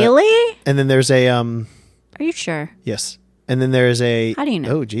then there's Really? and then there's a Are you sure? yes, and then there's a. How do you know?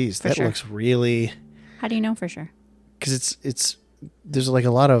 Oh, geez, For that sure. looks really How do you know for sure? because it's there's like a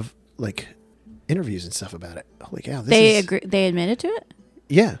lot of like interviews and stuff about it. Holy cow! This They is, agree. They admitted to it.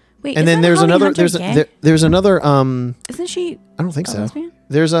 Yeah. Wait, and then isn't there's Holly another. Hunter There's gay? there's another. Isn't she? I don't think a so. lesbian?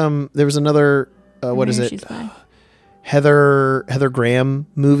 There's there was another. What is Maybe it? She's bi. Heather Graham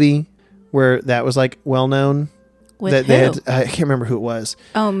movie where that was like well known. With That who? they had. I can't remember who it was.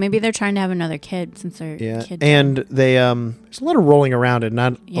 Oh, maybe they're trying to have another kid since they're Yeah, kid. and they there's a lot of rolling around and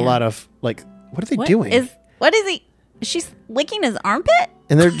not Yeah. a lot of like what are they What doing? What is he? She's licking his armpit.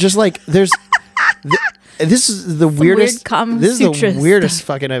 And they're just like there's. This is the weirdest. weird Kama This is the Sutra weirdest stuff.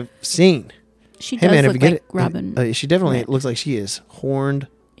 fucking I've seen. She Hey does man, if look you get like it, Robin. she definitely Right. looks like she is horned.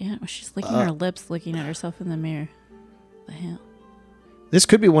 Yeah, she's licking her lips, looking at herself in the mirror. The hell? This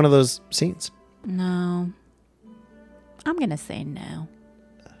could be one of those scenes. No. I'm gonna say no.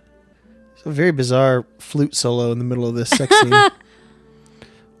 It's a very bizarre flute solo in the middle of this sex scene.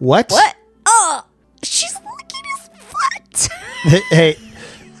 What? What? Oh, she's licking his foot. Hey,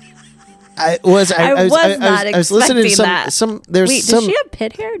 I was listening to expecting that. some there's Wait, some does she have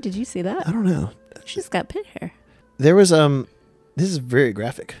pit hair? Did you see that? I don't know. She's got pit hair. There was this is very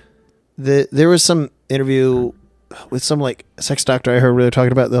graphic. There was some interview with some like sex doctor I heard where they're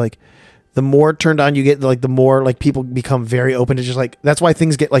talking about the more turned on you get, like the more like people become very open to just like that's why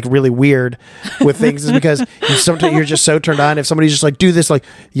things get like really weird with things is because sometimes you're just so turned on if somebody's just like do this like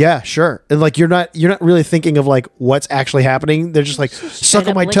yeah sure and like you're not really thinking of like what's actually happening. They're just like suck on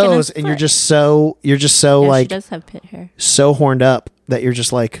up my licking toes his and you're foot. just so Yeah, she like does have pit hair. so horned up that you're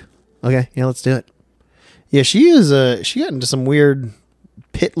just like okay yeah let's do it. Yeah, she got into some weird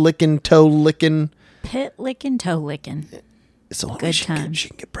pit licking, toe licking. Pit licking, toe licking. It's the only Good way she times.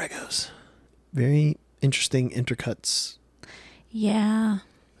 can get pregos. Very interesting intercuts. Yeah.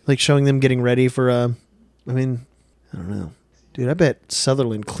 Like showing them getting ready for I mean, I don't know. Dude, I bet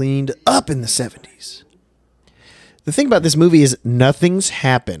Sutherland cleaned up in the 70s. The thing about this movie is nothing's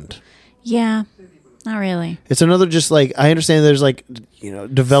happened. Yeah, not really. It's another just like, I understand there's like,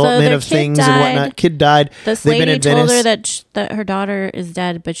 development their of kid things died. and whatnot. Kid died. This They've been lady in told her Venice. that her daughter is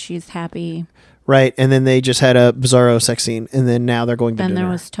dead, but she's happy. Right. And then they just had a bizarro sex scene. And then now they're going to Then dinner. there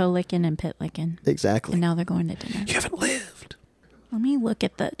was toe licking and pit licking. Exactly. And now they're going to dinner. You haven't lived. Let me look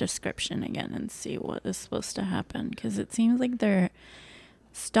at the description again and see what is supposed to happen, because it seems like they're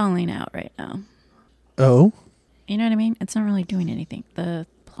stalling out right now. Oh? You know what I mean? It's not really doing anything. The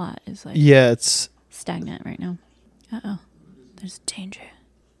plot is like Yeah, it's... stagnant right now. Uh-oh. There's danger.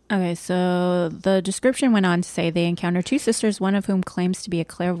 Okay, so the description went on to say they encounter two sisters, one of whom claims to be a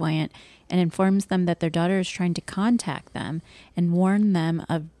clairvoyant and informs them that their daughter is trying to contact them and warn them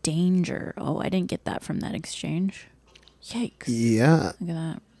of danger. Oh, I didn't get that from that exchange. Yikes. Yeah. Look at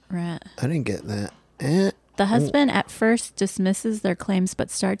that rat. I didn't get that. The husband at first dismisses their claims but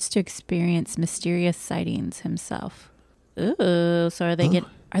starts to experience mysterious sightings himself. Ooh, so are they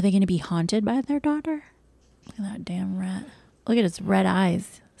going to be haunted by their daughter? Look at that damn rat. Look at its red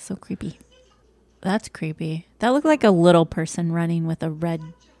eyes. So creepy. That's creepy. That looked like a little person running with a red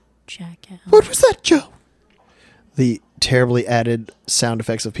jacket on. What was that, Joe? The terribly added sound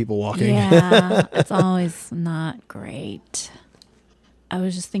effects of people walking. Yeah, it's always not great. I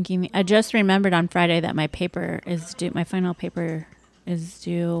was just thinking, I just remembered on Friday that my paper is due, my final paper is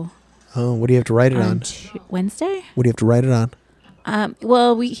due Oh, what do you have to write it on? Wednesday? What do you have to write it on?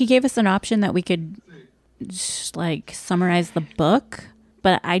 Well, he gave us an option that we could just like summarize the book,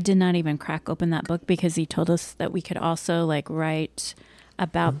 but I did not even crack open that book because he told us that we could also like write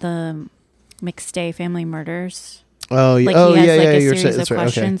about the McStay family murders. Oh, Like oh he has yeah, like yeah. a You're series saying of that's right. Okay,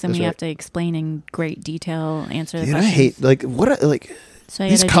 questions, and that's we right. have to explain in great detail, answer the Dude, I questions. hate like So I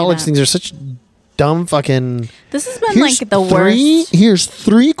these gotta do college that. things are such dumb fucking. This has been like the three, worst. Here's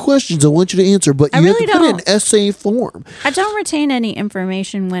 3 questions I want you to answer, but I you really have to put it in don't. essay form. I don't retain any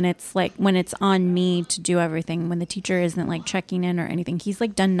information when it's on me to do everything. When the teacher isn't like checking in or anything, he's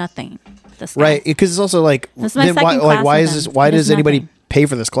like done nothing. This guy. Right, because it's also like, This is my then why, second like class why with is this? him. Why He does does anybody nothing. pay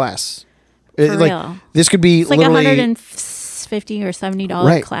for this class? For Like real. this could be It's like literally $150 or $70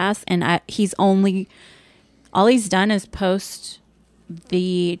 Right. class, and all he's done is post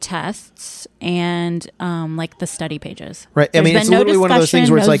the tests and like the study pages. right. I There's mean, been it's no literally one of those things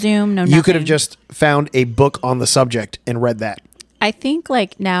discussion, where it's no like Zoom, no you could have nothing. just found a book on the subject and read that. I think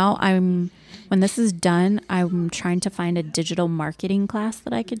like now when this is done, I'm trying to find a digital marketing class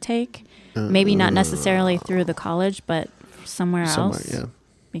that I could take. Maybe not necessarily through the college, but somewhere else. Yeah.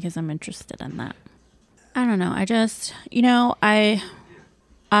 Because I'm interested in that. I don't know. I just,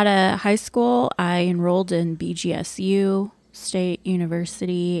 out of high school, I enrolled in BGSU, State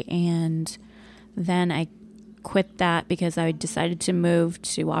University, and then I quit that because I decided to move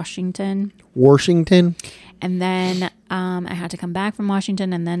to Washington. Washington. And then I had to come back from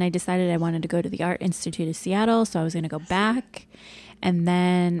Washington, and then I decided I wanted to go to the Art Institute of Seattle, so I was going to go back. And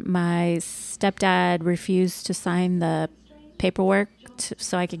then my stepdad refused to sign the paperwork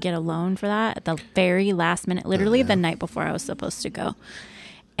so I could get a loan for that at the very last minute, literally the night before I was supposed to go.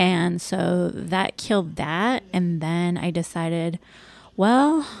 And so that killed that. And then I decided,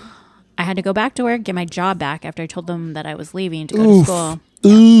 well, I had to go back to work, get my job back after I told them that I was leaving to go to school.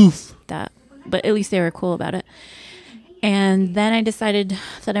 Oof. But at least they were cool about it. And then I decided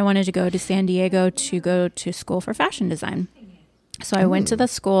that I wanted to go to San Diego to go to school for fashion design. So I went to the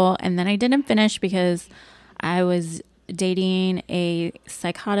school, and then I didn't finish because I was dating a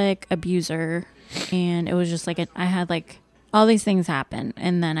psychotic abuser, and it was just like I had like all these things happen,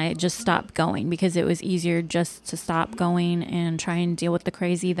 and then I just stopped going because it was easier just to stop going and try and deal with the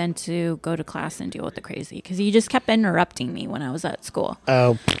crazy than to go to class and deal with the crazy, because he just kept interrupting me when I was at school.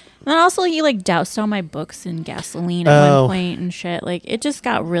 Oh, And also he like doused all my books in gasoline at Oh. one point and shit. Like it just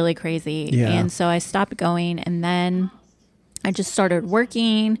got really crazy. Yeah. And so I stopped going, and then I just started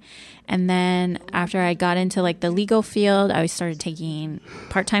working. And then after I got into like the legal field, I started taking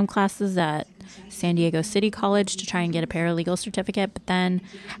part-time classes at San Diego City College to try and get a paralegal certificate. But then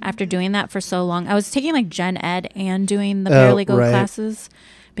after doing that for so long, I was taking like gen ed and doing the paralegal right. classes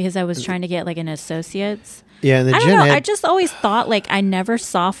because I was trying to get like an associate's. yeah. And the I don't gen know. ed, I just always thought like I never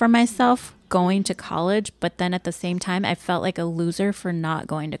saw for myself going to college, but then at the same time, I felt like a loser for not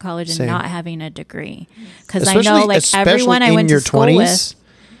going to college and Same. not having a degree. Because I especially- know like especially everyone I in went your to school 20s,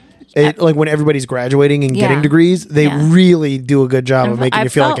 with. like when everybody's graduating and getting Yeah. degrees, they Yeah. really do a good job of making I've you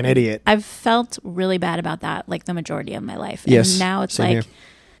feel like felt- an idiot. I've felt really bad about that like the majority of my life. Yes, And now it's same like, here.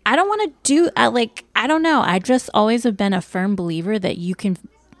 I don't want to do, I don't know. I just always have been a firm believer that you can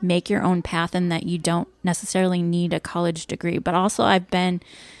make your own path and that you don't necessarily need a college degree. But also I've been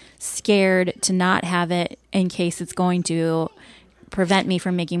scared to not have it in case it's going to prevent me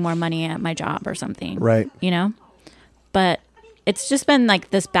from making more money at my job or something. Right. You know? But it's just been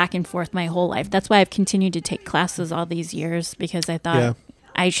like this back and forth my whole life. That's why I've continued to take classes all these years, because I thought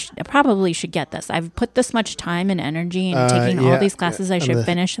I probably should get this. I've put this much time and energy in taking all these classes. I should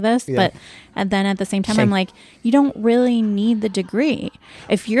finish this. But and then at the same time, I'm like, you don't really need the degree.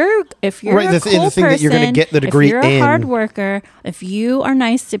 If you're a cool person, that you're gonna get the degree if you're a hard worker, if you are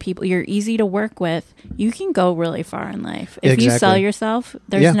nice to people, you're easy to work with, you can go really far in life. If you sell yourself,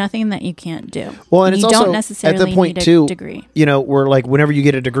 there's nothing that you can't do. Well, and you it's don't also necessarily at the point need a too, degree. You know, we're like, whenever you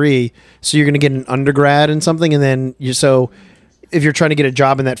get a degree, so you're going to get an undergrad in something, and then if you're trying to get a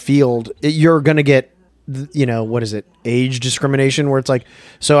job in that field, you're going to get, you know, what is it, age discrimination, where it's like,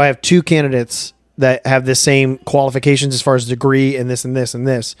 so I have two candidates that have the same qualifications as far as degree and this and this and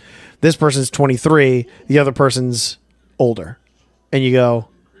this. This person's 23, the other person's older. And you go,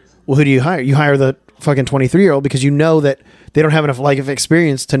 well, who do you hire? You hire the fucking 23-year-old, because you know that they don't have enough life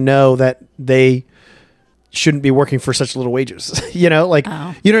experience to know that they shouldn't be working for such little wages. You know, like,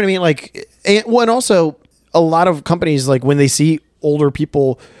 you know what I mean? Like, and also a lot of companies, like when they see older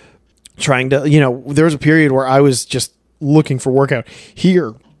people trying to, you know, there was a period where I was just looking for work out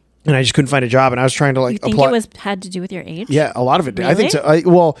here and I just couldn't find a job, and I was trying to like apply. It had to do with your age? Yeah, a lot of it did. Really? I think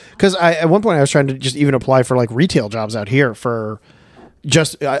so. Because at one point I was trying to just even apply for like retail jobs out here for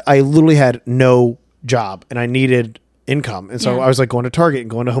just, I literally had no job and I needed income. And so I was like going to Target and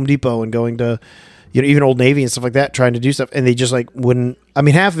going to Home Depot and going to, you know, even Old Navy and stuff like that, trying to do stuff. And they just like wouldn't, I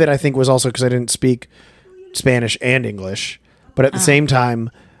mean, half of it I think was also because I didn't speak Spanish and English. But at the same time,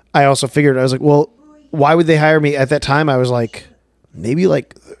 I also figured, I was like, well, why would they hire me? At that time, I was like, maybe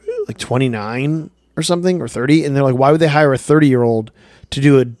like 29 or something, or 30. And they're like, why would they hire a 30-year-old to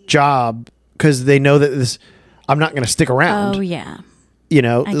do a job? Because they know that I'm not going to stick around. Oh, yeah. You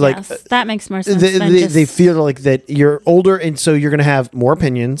know, I like guess. That makes more sense. They feel like that you're older, and so you're going to have more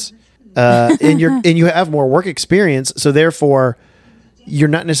opinions, and you have more work experience. So therefore, you're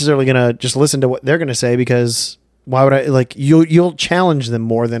not necessarily going to just listen to what they're going to say, because why would I, like, you'll challenge them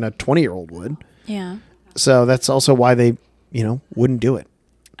more than a 20-year-old would. Yeah. So that's also why they, you know, wouldn't do it.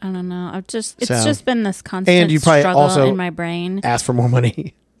 I don't know. It's just been this constant and you probably struggle also in my brain. Ask for more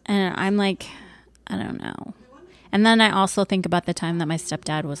money. And I'm like, I don't know. And then I also think about the time that my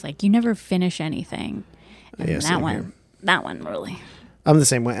stepdad was like, you never finish anything. And that one really. I'm the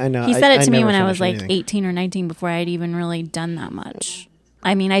same way. I know. He said it to me when I was like 18 or 19, before I'd even really done that much.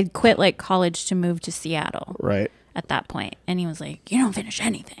 I mean, I quit like college to move to Seattle. Right. At that point. And he was like, you don't finish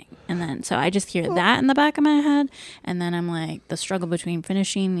anything. And then, so I just hear that in the back of my head. And then I'm like, the struggle between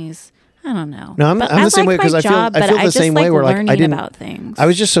finishing these, I don't know. No, I'm the same way, because I feel the same way where like I didn't. About things. I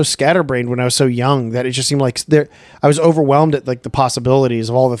was just so scatterbrained when I was so young that it just seemed like I was overwhelmed at like the possibilities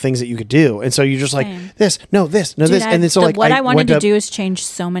of all the things that you could do, and so you're just like this, Dude, this, and then so like what I wanted to do is change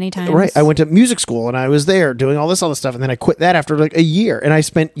so many times. Right, I went to music school and I was there doing all this other stuff, and then I quit that after like a year, and I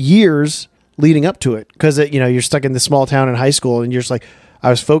spent years leading up to it, because you know, you're stuck in this small town in high school, and you're just like, I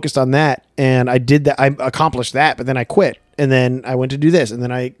was focused on that, and I did that. I accomplished that, but then I quit, and then I went to do this, and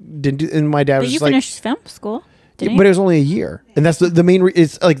then I didn't do. And my dad was just like, "You finished film school, didn't but it was only a year, and that's the main.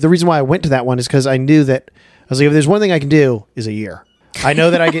 It's like the reason why I went to that one is because I knew that I was like, if there's one thing I can do is a year. I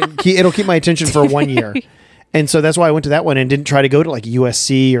know that I can. It'll keep my attention for 1 year, and so that's why I went to that one and didn't try to go to like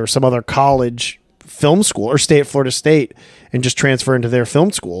USC or some other college film school, or stay at Florida State and just transfer into their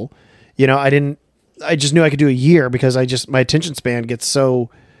film school. You know, I just knew I could do a year, because my attention span gets so,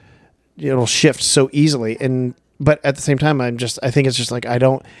 it'll shift so easily. But at the same time, I think it's just like,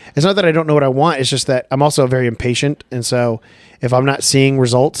 it's not that I don't know what I want. It's just that I'm also very impatient. And so if I'm not seeing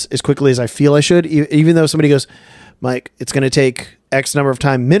results as quickly as I feel I should, even though somebody goes, Mike, it's going to take X number of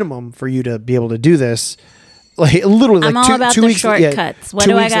time minimum for you to be able to do this. Like literally, I'm like all about two the weeks, shortcuts. What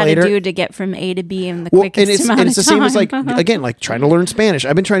do I got to do to get from A to B in the quickest amount of time? And it's the same as like, again, like trying to learn Spanish.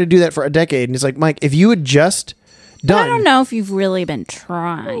 I've been trying to do that for a decade, and it's like, Mike, if you had just done. I don't know if you've really been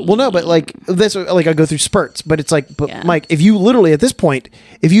trying. Well, no, but like that's like I go through spurts, but it's like, Mike, if you literally at this point,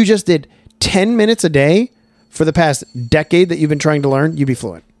 if you just did 10 minutes a day for the past decade that you've been trying to learn, you'd be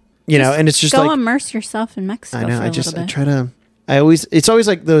fluent. You know, and it's just go like immerse yourself in Mexico. I know. I try to. It's always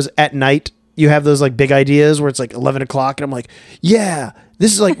like those at night. You have those like big ideas where it's like 11 o'clock and I'm like, yeah,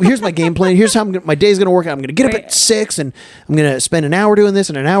 this is like, here's my game plan. Here's how my day's going to work out. I'm going to get up at 6 and I'm going to spend an hour doing this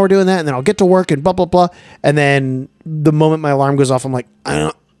and an hour doing that. And then I'll get to work and blah, blah, blah. And then the moment my alarm goes off, I'm like,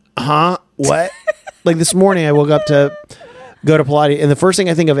 what? Like this morning I woke up to go to Pilates. And the first thing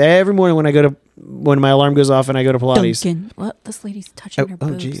I think of every morning when my alarm goes off and I go to Pilates. Duncan, what? This lady's touching her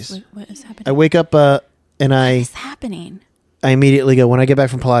boobs. Geez. What is happening? I wake up and What is happening? I immediately go, when I get back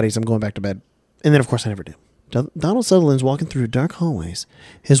from Pilates, I'm going back to bed. And then, of course, I never do. Donald Sutherland's walking through dark hallways.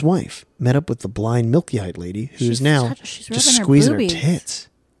 His wife met up with the blind, milky-eyed lady who is now just squeezing her tits.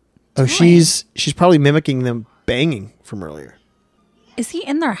 Oh, she's probably mimicking them banging from earlier. Is he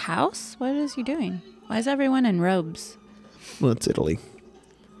in their house? What is he doing? Why is everyone in robes? Well, it's Italy.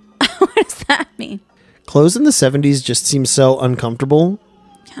 What does that mean? Clothes in the 70s just seem so uncomfortable.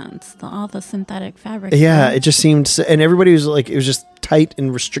 Yeah, it's all the synthetic fabric. Yeah, it just seemed... And everybody was like... It was just tight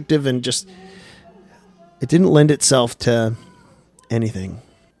and restrictive and just... It didn't lend itself to anything.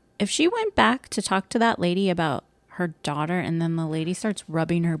 If she went back to talk to that lady about her daughter and then the lady starts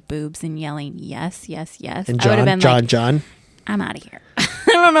rubbing her boobs and yelling, yes, yes, yes. And I would have been John. I'm out of here.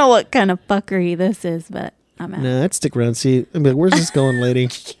 I don't know what kind of fuckery this is, but I'm out. Nah, I'd stick around and see. I'd be like, where's this going, lady?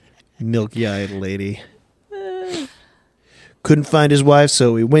 Milky-eyed lady. Couldn't find his wife,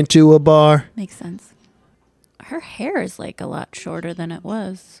 so we went to a bar. Makes sense. Her hair is like a lot shorter than it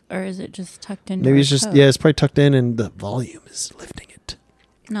was. Or is it just tucked into Maybe it's just, it's probably tucked in and the volume is lifting it.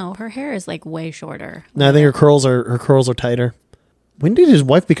 No, her hair is like way shorter. No, I think her curls are tighter. When did his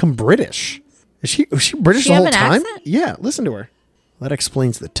wife become British? Was she British the whole time? Accent? Yeah, listen to her. That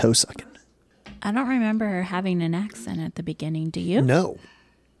explains the toe sucking. I don't remember her having an accent at the beginning. Do you? No.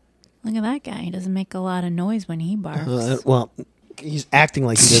 Look at that guy. He doesn't make a lot of noise when he barfs. Well, he's acting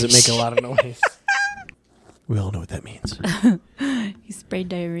like he doesn't make a lot of noise. We all know what that means. He sprayed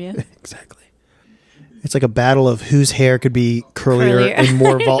diarrhea. Exactly. It's like a battle of whose hair could be curlier. And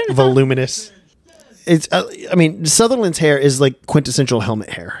more voluminous. It's. I mean, Sutherland's hair is like quintessential helmet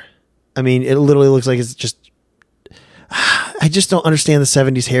hair. I mean, it literally looks like it's just... I just don't understand the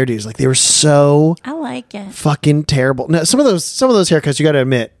 70s hairdos. Like, they were so... I like it. Fucking terrible. Now, some of those haircuts, you got to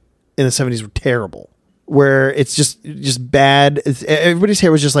admit, in the 70s were terrible. Where it's just bad. Everybody's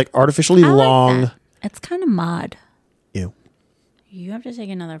hair was just like artificially long. Like it's kind of mod. Ew. You have to take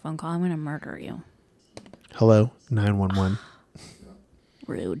another phone call. I'm going to murder you. Hello, 911.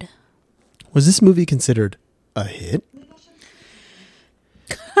 Rude. Was this movie considered a hit?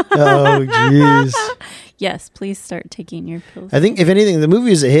 Oh, jeez. Yes, please start taking your pills. I think, if anything, the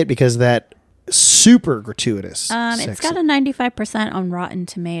movie is a hit because that super gratuitous. It's got a 95% on Rotten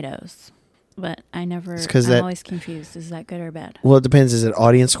Tomatoes, but I'm always confused. Is that good or bad? Well, it depends. Is it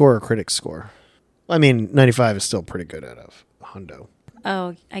audience score or critic score? I mean, 95 is still pretty good out of Hondo.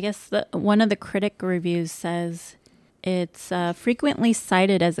 Oh, I guess one of the critic reviews says it's frequently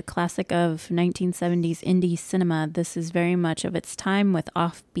cited as a classic of 1970s indie cinema. This is very much of its time with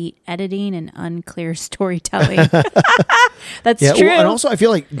offbeat editing and unclear storytelling. That's true. Well, and also, I feel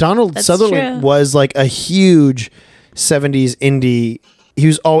like Donald Sutherland was like a huge 70s indie. He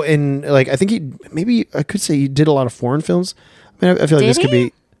was all in, like, I think I could say he did a lot of foreign films. I mean, I feel like this could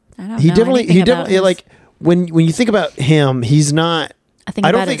be. I don't know. He definitely like when you think about him, he's not.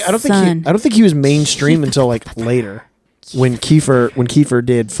 I don't think he was mainstream until like later. When Kiefer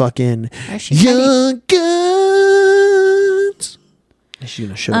did fucking Young Guns. She's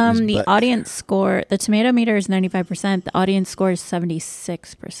gonna show the audience score, the tomato meter is 95%. The audience score is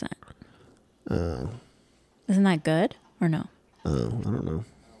 76%. Isn't that good or no? I don't know.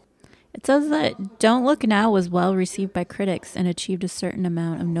 It says that Don't Look Now was well received by critics and achieved a certain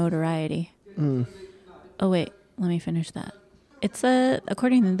amount of notoriety. Oh wait, let me finish that. It's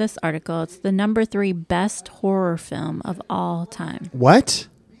according to this article, it's the number 3 best horror film of all time. What?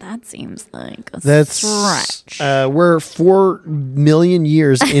 That seems like a stretch. We're 4 million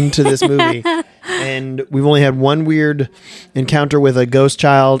years into this movie, and we've only had one weird encounter with a ghost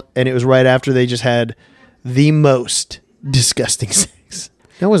child, and it was right after they just had the most disgusting sex.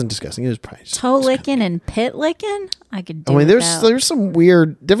 That wasn't disgusting. It was probably just toe licking and pit licking. I could do. There's some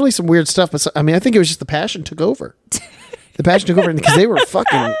weird, definitely some weird stuff, but I think it was just the passion took over. The passion took over because they were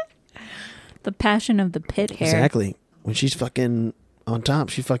fucking. The passion of the pit hair. Exactly. When she's fucking on top,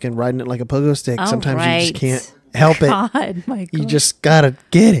 she's fucking riding it like a pogo stick. All Sometimes right. you just can't help it. Michael. You just gotta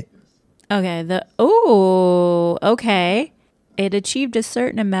get it. Okay. Okay. It achieved a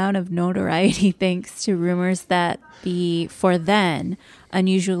certain amount of notoriety thanks to rumors that the, for then,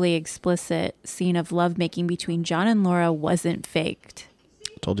 unusually explicit scene of lovemaking between John and Laura wasn't faked.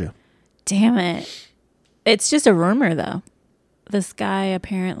 I told you. Damn it. It's just a rumor, though. This guy,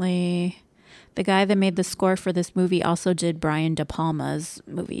 apparently, the guy that made the score for this movie also did Brian De Palma's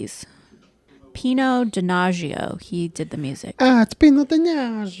movies. Pino Donaggio, he did the music. It's Pino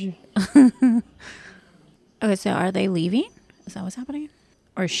Donaggio. Okay, so are they leaving? Is that what's happening?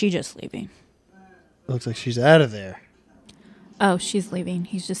 Or is she just leaving? Looks like she's out of there. Oh, she's leaving.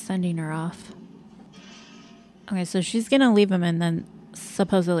 He's just sending her off. Okay, so she's going to leave him and then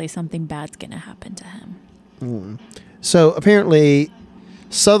supposedly something bad's going to happen to him. So apparently,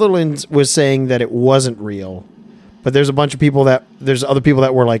 Sutherland was saying that it wasn't real, but there's other people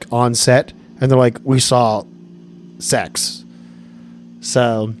that were like on set, and they're like, we saw sex.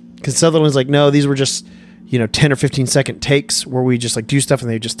 So, because Sutherland's like, no, these were just 10 or 15 second takes where we just like do stuff and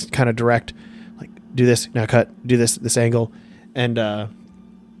they just kind of direct, like, do this, now cut, do this angle, and the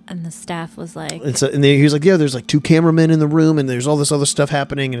staff was like, and he was like, yeah, there's like 2 cameramen in the room, and there's all this other stuff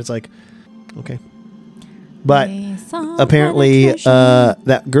happening, and it's like, okay. But apparently,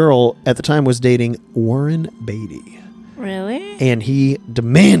 that girl at the time was dating Warren Beatty. Really? And he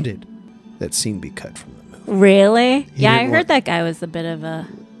demanded that scene be cut from the movie. Really? Yeah, I heard that guy was a bit of a...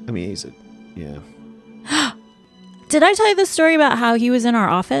 I mean, yeah. Did I tell you the story about how he was in our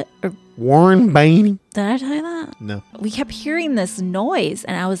office? Or Warren Beatty? did I tell you that? No. We kept hearing this noise,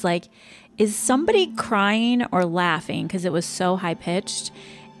 and I was like, is somebody crying or laughing? Because it was so high-pitched.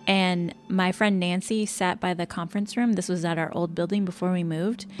 And my friend Nancy sat by the conference room. This was at our old building before we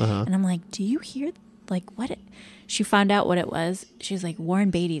moved. Uh-huh. And I'm like, do you hear, like, what? She found out what it was. She was like, Warren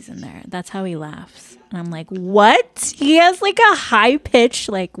Beatty's in there. That's how he laughs. And I'm like, what? He has, like, a high-pitched,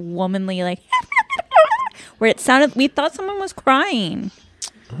 like, womanly, like, where it sounded, we thought someone was crying.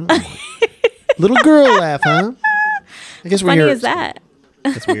 Oh. Little girl laugh, huh? I guess Funny as that.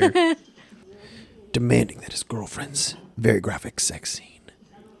 That's weird. Demanding that his girlfriend's very graphic sex scene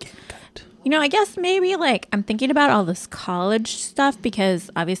get cut. I guess maybe like I'm thinking about all this college stuff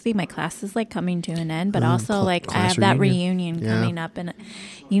because obviously my class is like coming to an end, but also like I have that reunion coming up, and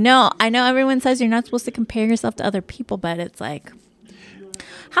I know everyone says you're not supposed to compare yourself to other people, but it's like,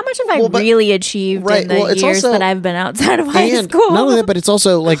 how much have I really achieved in the years that I've been outside of high school? Not only that, but it's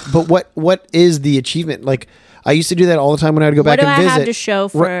also like, but what is the achievement? Like, I used to do that all the time when I would go back and visit. What do I have to show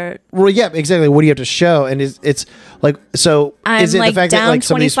for? Well, yeah, exactly. What do you have to show? And it's like, so I'm is it like the fact down that like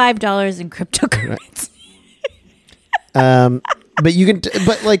 $25 in cryptocurrency? But you can,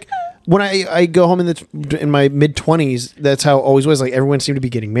 but like when I go home in my mid-20s, that's how it always was. Like everyone seemed to be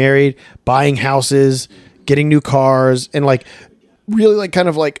getting married, buying houses, getting new cars, and like really like kind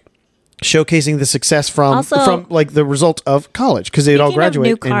of like showcasing the success from like the result of college because they'd all graduate.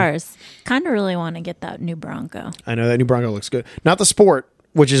 New cars. Kind of really want to get that new Bronco. I know that new Bronco looks good. Not the Sport,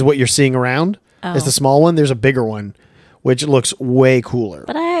 which is what you're seeing around. Oh. It's the small one. There's a bigger one, which looks way cooler.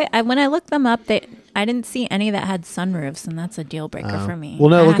 But I when I looked them up, I didn't see any that had sunroofs, and that's a deal breaker for me. Well,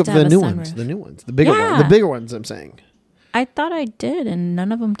 no, look up the new ones. The new ones. The bigger ones. The bigger ones, I'm saying. I thought I did, and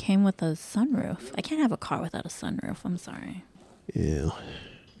none of them came with a sunroof. I can't have a car without a sunroof. I'm sorry. Yeah.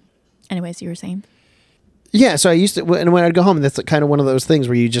 Anyways, you were saying? Yeah, so I used to, and when I'd go home, that's kind of one of those things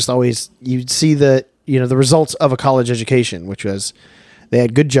where you just always, you'd see the results of a college education, which was they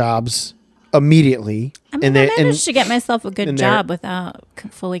had good jobs immediately. I mean, I managed to get myself a good job without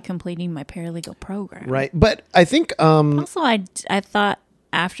fully completing my paralegal program. Right, but I think... also, I thought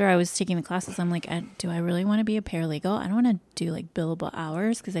after I was taking the classes, I'm like, do I really want to be a paralegal? I don't want to do like billable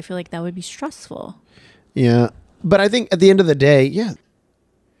hours because I feel like that would be stressful. Yeah, but I think at the end of the day, yeah.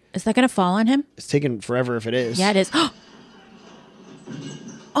 Is that going to fall on him? It's taking forever if it is. Yeah, it is.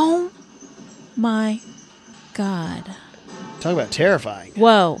 Oh my God. Talk about terrifying.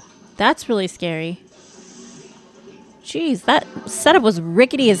 Whoa. That's really scary. Jeez, that setup was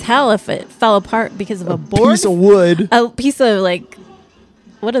rickety as hell if it fell apart because of a board. Piece of wood. A piece of like,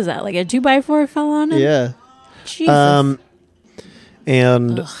 what is that? Like a 2x4 fell on it? Yeah. Jesus.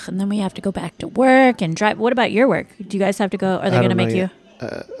 And then we have to go back to work and drive. What about your work? Do you guys have to go? Are they going to make you?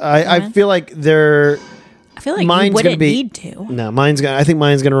 I feel like they're. I feel like you wouldn't need to. No, I think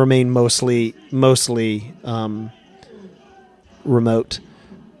mine's gonna remain mostly remote.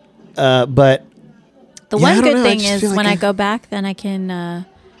 But the one good thing is when I go back, then I can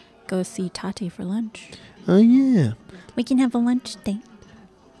go see Tati for lunch. Oh yeah, we can have a lunch date.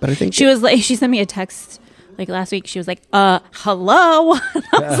 But I think she sent me a text like last week. She was like, hello. And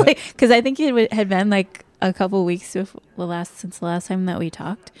I was like, because I think it had been like a couple weeks since the last time that we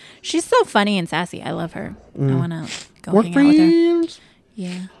talked. She's so funny and sassy. I love her. I want to go hang out with her.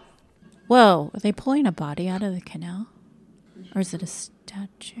 Yeah. Whoa, are they pulling a body out of the canal? Or is it a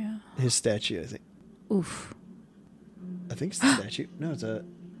statue? His statue, I think. Oof. I think it's the statue. No, it's a...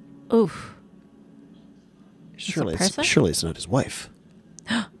 Oof. Surely it's not his wife.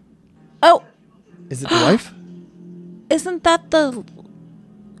 Oh! Is it the wife? Isn't that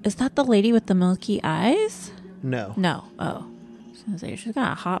Is that the lady with the milky eyes? No. No. Oh. She's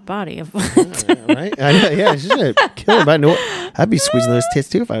got a hot body. Right? I know, yeah, she's a killer. But I'd be squeezing those tits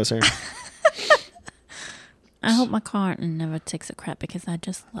too if I was her. I hope my car never takes a crap because I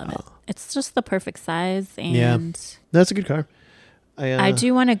just love it. It's just the perfect size. And that's a good car. I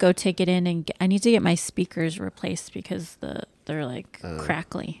do want to go take it in and I need to get my speakers replaced because they're like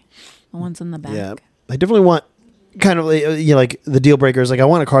crackly. The ones in the back. Yeah, I definitely want kind of like the deal breakers. Like I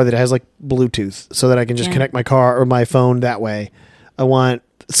want a car that has like Bluetooth so that I can just connect my car or my phone that way. I want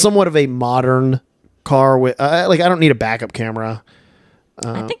somewhat of a modern car with like I don't need a backup camera.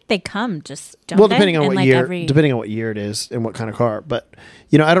 I think they come just depending on what year it is and what kind of car. But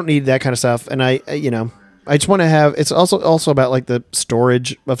I don't need that kind of stuff. And I just want to have. It's also about like the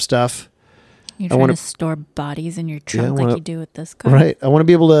storage of stuff. You're trying to store bodies in your trunk like you do with this car, right? I want to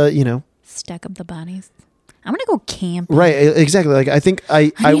be able to stack up the bodies. I'm gonna go camping. Right, exactly. Like I think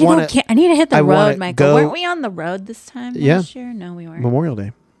I want to. I need to hit the road, Michael. Weren't we on the road this time last year? No, we weren't. Memorial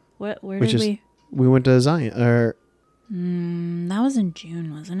Day. Where did we? We went to Zion. That was in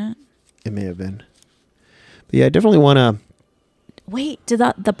June, wasn't it? It may have been. But yeah, I definitely want to. Wait, did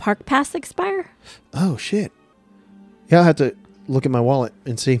the park pass expire? Oh shit! Yeah, I'll have to look at my wallet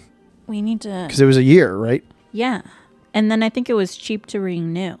and see. We need to, because it was a year, right? Yeah, and then I think it was cheap to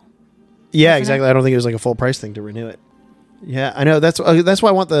renew. Yeah, exactly. I don't think it was like a full price thing to renew it. Yeah, I know. That's why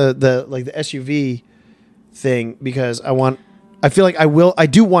I want the SUV thing, because I feel like I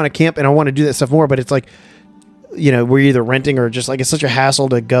do want to camp and I want to do that stuff more, but it's like, we're either renting or just like it's such a hassle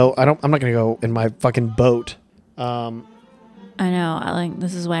to go. I'm not going to go in my fucking boat. I know.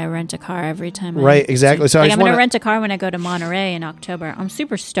 This is why I rent a car every time. Right, exactly. So I'm going to rent a car when I go to Monterey in October. I'm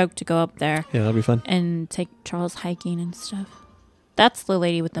super stoked to go up there. Yeah, that'll be fun. And take Charles hiking and stuff. That's the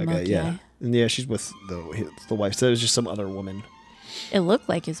lady with the monkey eye. And yeah, she's with the wife. So it was just some other woman. It looked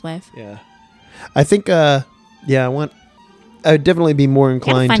like his wife. Yeah. I think, I would definitely be more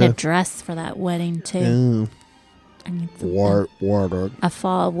inclined to find a dress for that wedding too. I need a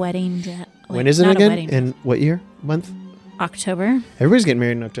fall wedding dress. When is it again? In what year? Month? October. Everybody's getting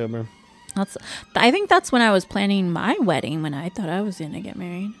married in October. I think that's when I was planning my wedding, when I thought I was going to get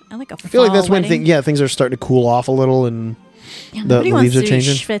married. I feel like that's when things are starting to cool off a little and the leaves are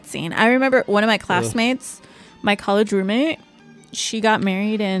changing. Schwitzing. I remember one of my classmates, my college roommate, she got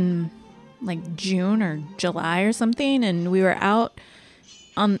married in like June or July or something, and we were out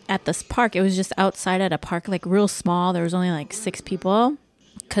at this park. It was just outside at a park, like real small. There was only like 6 people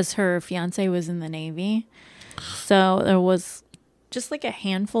because her fiance was in the Navy. So there was just like a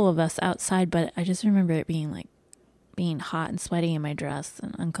handful of us outside, but I just remember it being hot and sweaty in my dress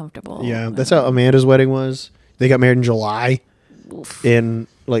and uncomfortable. Yeah, that's how Amanda's wedding was. They got married in July. Oof. In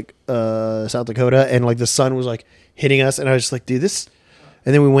like South Dakota, and like the sun was like hitting us, and I was just like, dude, this.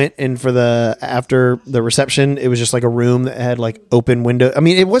 And then we went in for after the reception. It was just like a room that had like open window. I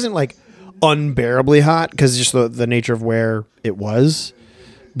mean, it wasn't like unbearably hot because just the nature of where it was,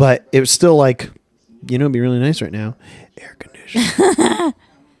 but it was still like, it'd be really nice right now. Air conditioning.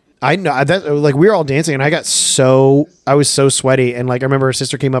 I know that, like, we were all dancing and I was so sweaty, and like I remember her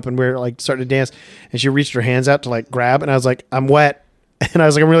sister came up and we were like starting to dance, and she reached her hands out to like grab, and I was like, I'm wet, and I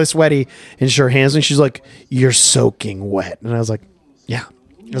was like, I'm really sweaty, and she her hands, and she's like, you're soaking wet, and I was like, yeah.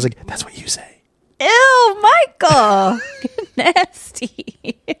 I was like, that's what you say. Ew, Michael. Nasty.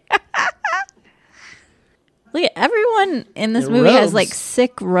 Look at everyone in this movie has like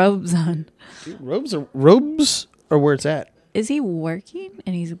sick robes on. Dude, robes are where it's at. Is he working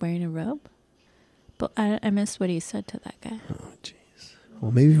and he's wearing a robe? But I missed what he said to that guy. Oh, jeez.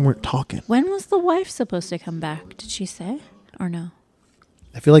 Well, maybe we weren't talking. When was the wife supposed to come back? Did she say? Or no?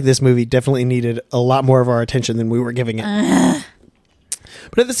 I feel like this movie definitely needed a lot more of our attention than we were giving it.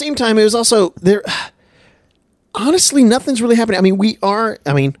 But at the same time, it was also there. Honestly, nothing's really happening.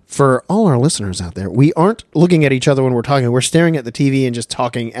 I mean, for all our listeners out there, we aren't looking at each other when we're talking. We're staring at the TV and just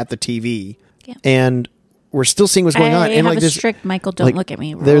talking at the TV. Yeah. And we're still seeing what's going on. And like this strict Michael, don't look at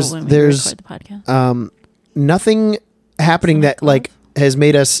me. When we record the podcast. Nothing happening that like has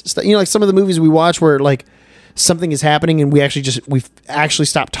made us, like some of the movies we watch where like something is happening and we've actually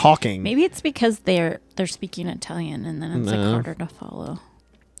stopped talking. Maybe it's because they're speaking Italian and then it's like harder to follow.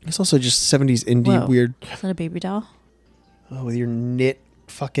 It's also just 70s indie weird. Is that a baby doll? Oh, with your knit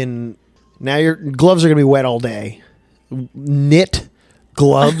fucking. Now your gloves are gonna be wet all day. Knit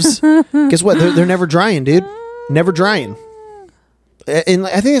gloves. Guess what? They're never drying, dude. Never drying. And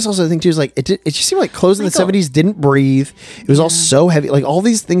I think that's also the thing too. Is like it just seemed like clothes in the 70s didn't breathe. It was all so heavy. Like all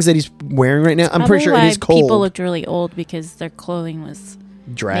these things that he's wearing right now. I'm pretty sure it is cold. People looked really old because their clothing was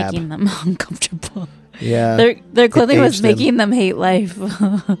drab, making them uncomfortable. Yeah, their clothing was making them hate life,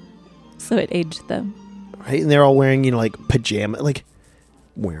 so it aged them. Right, and they're all wearing like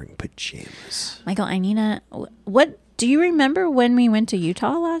wearing pajamas. Michael, what do you remember when we went to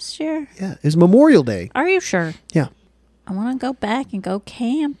Utah last year? Yeah, it was Memorial Day. Are you sure? Yeah. I want to go back and go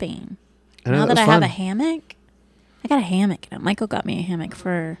camping. Now that I have a hammock. I got a hammock. Michael got me a hammock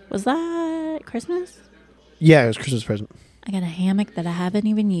was that Christmas? Yeah, it was Christmas present. I got a hammock that I haven't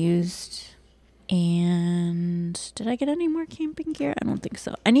even used. And did I get any more camping gear? I don't think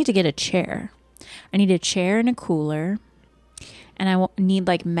so. I need to get a chair. I need a chair and a cooler. And I need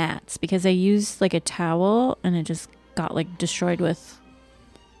like mats because I used like a towel and it just got like destroyed with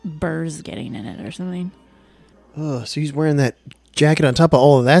burrs getting in it or something. Oh, so he's wearing that jacket on top of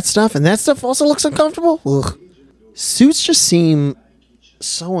all of that stuff, and that stuff also looks uncomfortable? Ugh. Suits just seem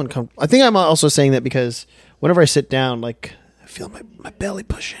so uncomfortable. I think I'm also saying that because whenever I sit down, like, I feel my belly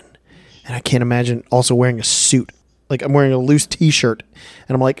pushing, and I can't imagine also wearing a suit. Like, I'm wearing a loose t-shirt,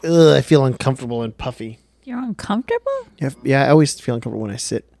 and I'm like, ugh, I feel uncomfortable and puffy. You're uncomfortable? Yeah, I always feel uncomfortable when I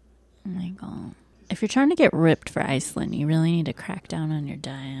sit. Oh my God. If you're trying to get ripped for Iceland, you really need to crack down on your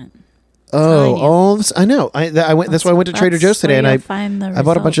diet. I know. I went. That's why I went to Trader Joe's today, and I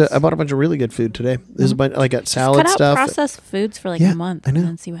bought a bunch of really good food today. There's a bunch. I got salad Just cut stuff. out processed foods for like a month, I know. and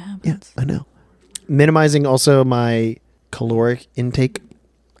then see what happens. Yeah, I know. Minimizing also my caloric intake.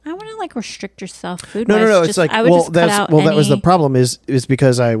 I want to like restrict yourself food. No. It's like, that was the problem. Is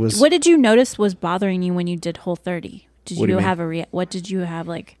because I was. What did you notice was bothering you when you did Whole30? Did What do you you have what did you have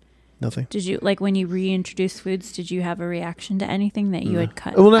like? Nothing. Did you like when you reintroduced foods? Did you have a reaction to anything that you had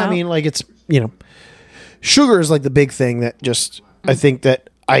cut? Well, no, out? I mean, like it's sugar is like the big thing that just I think that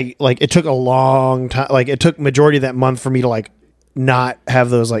I like. It took a long time. Like it took majority of that month for me to like not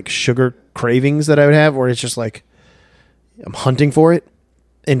have those like sugar cravings that I would have, where it's just like I'm hunting for it,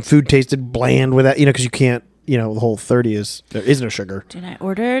 and food tasted bland without because you can't. The Whole30 is there is no sugar. Dude, I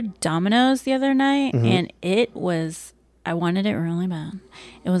ordered Domino's the other night, and it was. I wanted it really bad.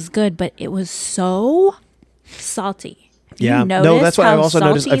 It was good, but it was so salty. Yeah, no, that's what I've also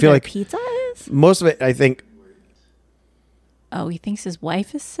noticed. I feel like pizza is most of it. I think. Oh, he thinks his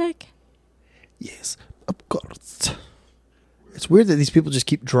wife is sick? Yes, of course. It's weird that these people just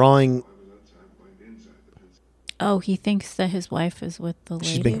keep drawing. Oh, he thinks that his wife is with the ladies.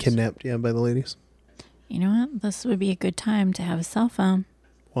 She's been kidnapped, by the ladies. You know what? This would be a good time to have a cell phone.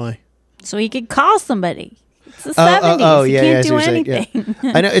 Why? So he could call somebody. It's the 70s. You can't do anything.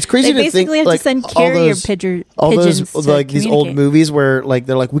 Yeah. I know it's crazy they to think basically have like to send carrier pigeons those like these old movies where like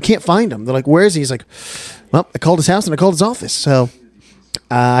they're like we can't find him. They're like where is he? He's like, well, I called his house and I called his office. So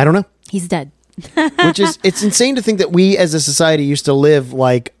I don't know. He's dead. It's insane to think that we as a society used to live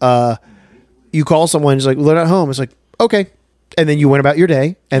like you call someone, it's like they're not home. It's like okay, and then you went about your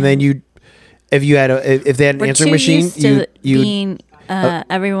day, and then if they had an answering machine, you.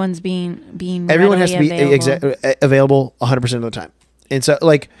 Everyone's being everyone has to be available 100% of the time, and so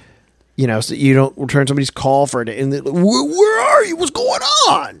like so you don't return somebody's call for a day and they're like, where are you, what's going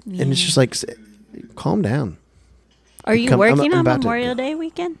on? And it's just like calm down. Are you working on Memorial Day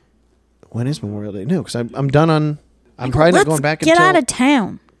weekend? When is Memorial Day? No, because I'm done on I'm probably not going back get out of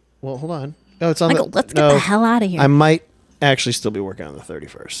town. Well, hold on. No, it's on let's get the hell out of here. I might actually still be working on the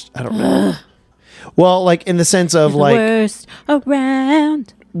 31st. I don't know. Well, like in the sense of like worst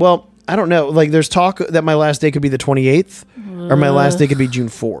around. Well, I don't know. Like there's talk that my last day could be the 28th or my last day could be June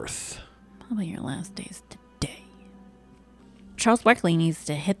 4th. Probably your last day is today. Charles Barkley needs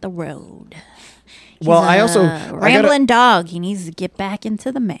to hit the road. He's I also rambling dog. He needs to get back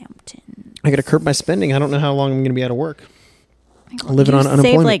into the mountain. I got to curb my spending. I don't know how long I'm going to be out of work. I'm living on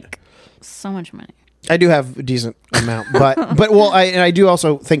unemployment. Save like so much money. I do have a decent amount, but I do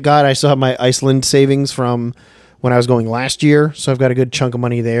also, thank God, I still have my Iceland savings from when I was going last year, so I've got a good chunk of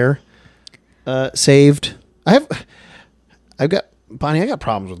money there saved. I got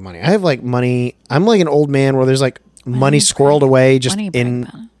problems with money. I have like money. I'm like an old man where there's like money squirreled away just in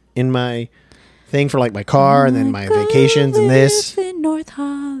my thing for like my car and then my vacations and this. In North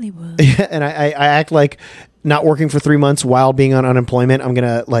Hollywood. And I act like not working for 3 months while being on unemployment, I'm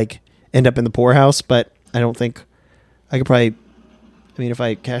gonna like end up in the poorhouse, but I don't think I could probably. I mean, if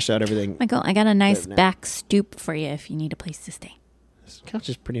I cashed out everything. Michael, I got a nice back stoop for you if you need a place to stay. This couch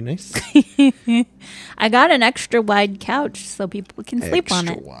is pretty nice. I got an extra wide couch so people can sleep on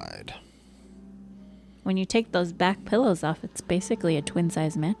it. Extra wide. When you take those back pillows off, it's basically a twin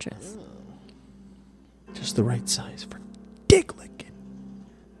size mattress. Just the right size for dick licking.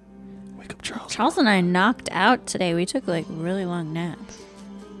 Wake up, Charles. Charles and I knocked out today. We took like really long naps.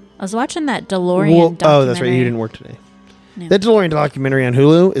 I was watching that DeLorean documentary. Oh, that's right. You didn't work today. No. That DeLorean documentary on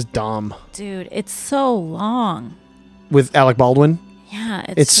Hulu is dumb. Dude, it's so long. With Alec Baldwin? Yeah,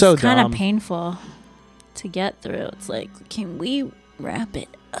 it's so kind of painful to get through. It's like, can we wrap it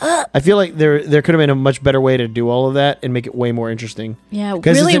up? I feel like there could have been a much better way to do all of that and make it way more interesting. Yeah,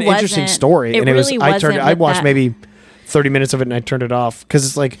 because it's an interesting story. I'd watched maybe 30 minutes of it and I turned it off because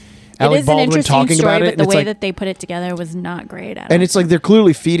it's like Alec is an Baldwin interesting talking story, about it, but and the it's way like, that they put it together was not great. and it's like they're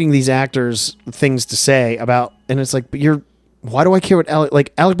clearly feeding these actors things to say about, and it's like, but why do I care what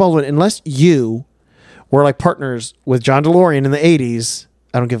Alec Baldwin? Unless you were like partners with John DeLorean in the 80s,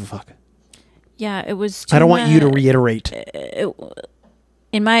 I don't give a fuck. Yeah, it was. I don't want you to reiterate.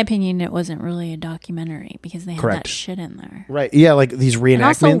 In my opinion, it wasn't really a documentary because they had Correct. that shit in there. Right? Yeah, like these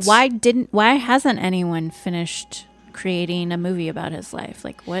reenactments. And also, why hasn't anyone finished creating a movie about his life?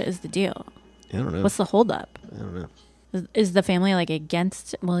 Like, what is the deal? I don't know. What's the holdup? I don't know. Is the family like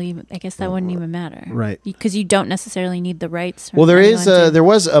against? Well, I guess that wouldn't even matter, Right? Because you don't necessarily need the rights. Well, there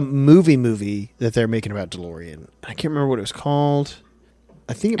was a movie that they're making about DeLorean. I can't remember what it was called.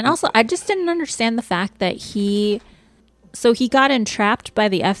 I think. And also, I just didn't understand the fact that he got entrapped by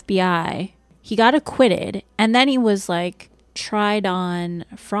the FBI. He got acquitted, and then he was like tried on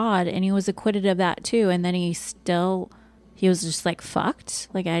fraud, and he was acquitted of that too. And then he was just like fucked.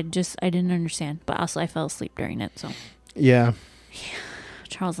 Like I didn't understand. But also, I fell asleep during it. So yeah.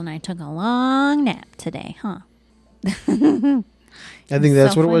 Charles and I took a long nap today, huh? I think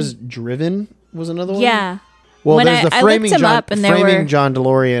that's so what it was. funny. Driven was another one. Yeah. Well, When there's the I framing looked him John, up and there framing were- John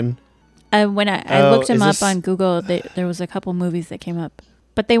DeLorean. When I looked him is up this- on Google, there was a couple movies that came up,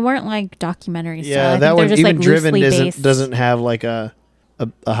 but they weren't like documentaries. Yeah, so I that think one they're just even like Driven loosely based. doesn't have like a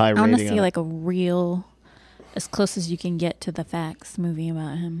high I want rating. to see on like a real, as close as you can get to the facts movie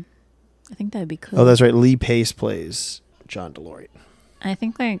about him. I think that'd be cool. Oh, that's right. Lee Pace plays John DeLorean. I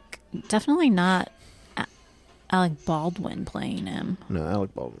think like definitely not Alec Baldwin playing him. No,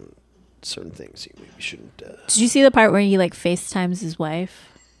 Alec Baldwin. Certain things you maybe shouldn't. Did you see the part where he like FaceTimes his wife,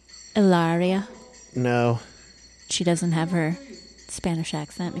 Ilaria? No. She doesn't have her Spanish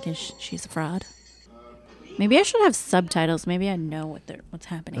accent because she's a fraud. Maybe I should have subtitles. Maybe I know what's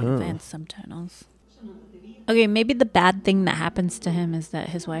happening if I had subtitles. Okay, maybe the bad thing that happens to him is that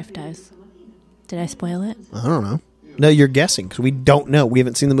his wife dies. Did I spoil it? I don't know. No, you're guessing because we don't know. We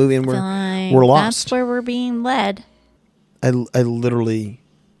haven't seen the movie and we're lost. That's where we're being led. I literally,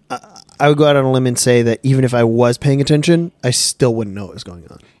 I would go out on a limb and say that even if I was paying attention, I still wouldn't know what was going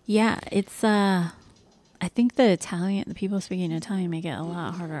on. Yeah, it's I think the people speaking Italian make it a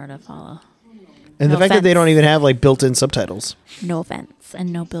lot harder to follow. And No the fact that they offense. don't even have like built-in subtitles. No offense,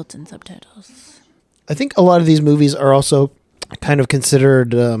 and no built-in subtitles. I think a lot of these movies are also kind of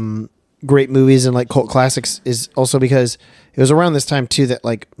considered great movies and like cult classics is also because it was around this time too that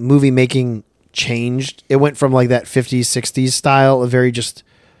like movie making changed. It went from like that 50s, 60s style of very just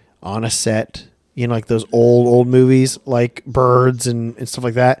on a set, you know, like those old movies like Birds and stuff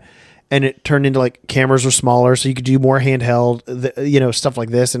like that. And it turned into like cameras were smaller so you could do more handheld, stuff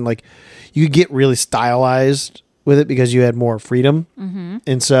like this. And like you could get really stylized with it because you had more freedom. Mm-hmm.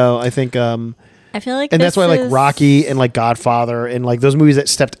 And so I think... I feel like, and that's why like Rocky and like Godfather and like those movies that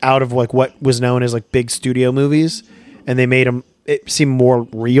stepped out of like what was known as like big studio movies, and they made them it seem more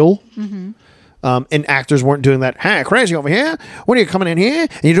real. Mm-hmm. And actors weren't doing that. Hey, crazy over here! When are you coming in here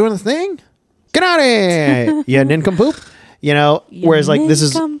and you're doing the thing? Get out of here! Yeah, nincompoop. Whereas like this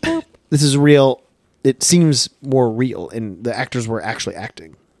is real. It seems more real, and the actors were actually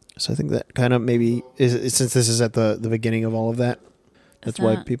acting. So I think that kind of maybe is since this is at the beginning of all of that. That's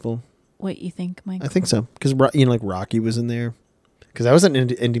why people. What you think, Mike? I think so because like Rocky was in there because that was an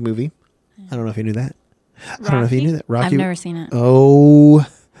indie movie. I don't know if you knew that. I don't know if you knew that. Rocky. I've never seen it. Oh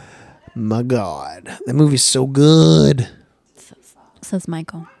my God, that movie's so good. Says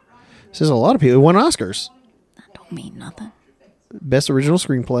Michael. Says a lot of people. It won Oscars. That don't mean nothing. Best original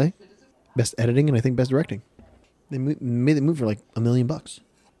screenplay, best editing, and I think best directing. They made the movie for like $1 million.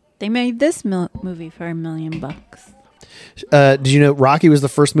 They made this movie for $1 million. Did you know Rocky was the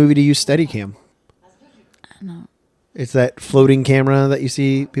first movie to use Steadicam? I know. It's that floating camera that you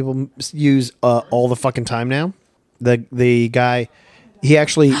see people use all the fucking time now. The guy, he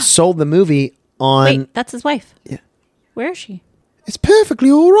actually sold the movie on... Wait, that's his wife. Yeah. Where is she? It's perfectly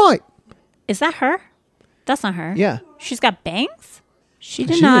all right. Is that her? That's not her. Yeah. She's got bangs? She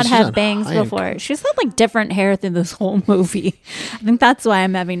did She not is. She's have on bangs high-end before. She's had like different hair through this whole movie. I think that's why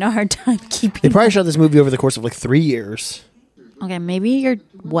I'm having a hard time keeping... They probably shot this movie over the course of like 3 years. Okay, maybe your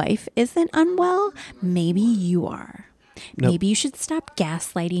wife isn't unwell. Maybe you are. Nope. Maybe you should stop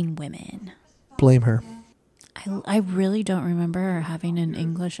gaslighting women. Blame her. I really don't remember her having an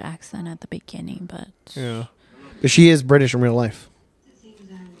English accent at the beginning, but Yeah. But she is British in real life.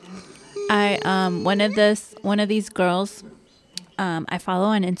 one of these girls I follow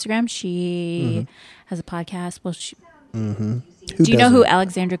on Instagram, she has a podcast. Well, do you know who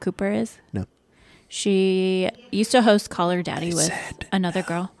Alexandra Cooper is? No. She used to host Call Her Daddy with another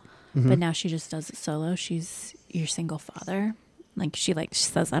girl, but now she just does it solo. She's your single father. Like she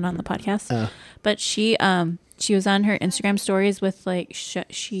says that on the podcast. But she was on her Instagram stories with like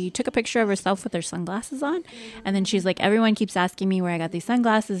she took a picture of herself with her sunglasses on, and then she's like, everyone keeps asking me where I got these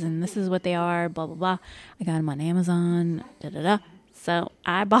sunglasses, and this is what they are. Blah blah blah. I got them on Amazon. Da da da. So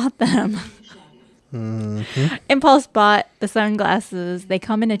I bought them. Mm-hmm. Impulse bought the sunglasses. They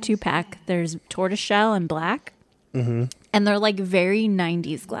come in a 2-pack. There's tortoiseshell and black. Mm-hmm. And they're like very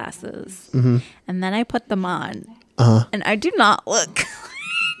 90s glasses. Mm-hmm. And then I put them on. And I do not look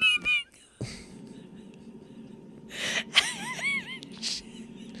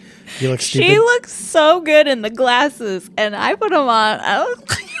You look stupid. She looks so good in the glasses. And I put them on. I look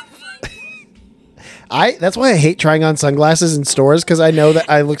That's why I hate trying on sunglasses in stores, because I know that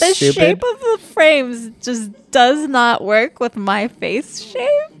I look stupid. The shape of the frames just does not work with my face shape.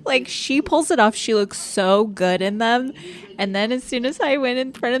 Like, she pulls it off. She looks so good in them. And then as soon as I went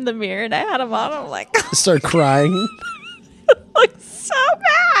in front of the mirror and I had them on, I'm like... Start crying. It looks so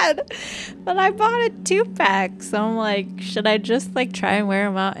bad. But I bought a 2-pack. So I'm like, should I just, like, try and wear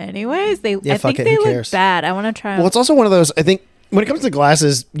them out anyways? I think they look bad. I want to try them. Well, it's also one of those, I think, when it comes to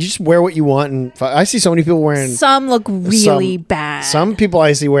glasses, you just wear what you want. And I see so many people wearing... Some look really bad. Some people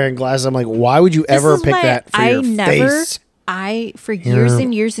I see wearing glasses, I'm like, why would you ever pick that for your face? For years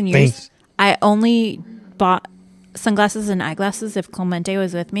and years and years, I only bought sunglasses and eyeglasses if Clemente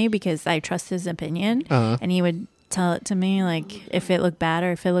was with me, because I trust his opinion. And he would tell it to me, like, if it looked bad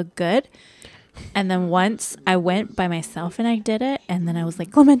or if it looked good. And then once I went by myself and I did it, and then I was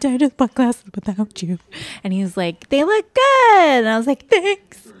like, Clemente, I just bought glasses without you. And he was like, they look good. And I was like,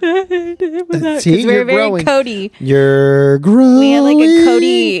 thanks. See, we're very Cody. You're growing. We had like a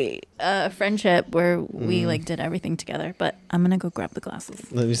Cody friendship where we like did everything together. But I'm gonna go grab the glasses.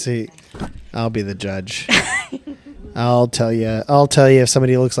 Let me see. I'll be the judge. I'll tell you if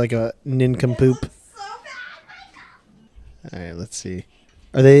somebody looks like a nincompoop. All right, let's see.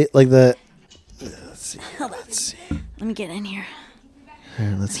 Are they like the... Let's see. Let me get in here. All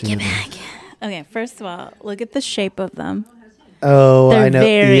right, let's see. Get back. Okay, first of all, look at the shape of them. Oh, I know.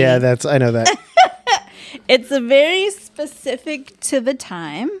 Yeah, I know that. It's a very specific to the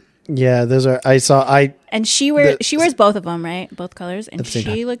time. Yeah, those are. And she wears both of them, right? Both colors, and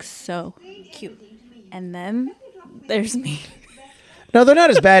she looks so cute. And then there's me. No, they're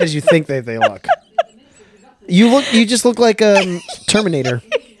not as bad as you think they look. You just look like Terminator.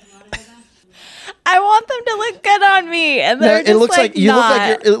 I want them to look good on me, and they're it looks like you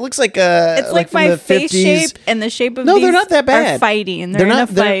not. It looks like it's like my face 50s. shape and the shape of no, these they're not that bad. Are fighting. They're in a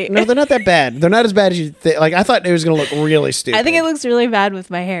fight. No, they're not that bad. They're not as bad as you think. Like, I thought it was going to look really stupid. I think it looks really bad with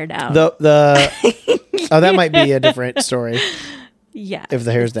my hair down. That might be a different story. Yeah, if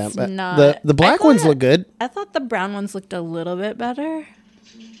the hair's down. But the black ones look good. I thought the brown ones looked a little bit better.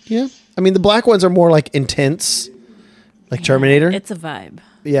 Yeah, I mean the black ones are more like intense, like Terminator. It's a vibe.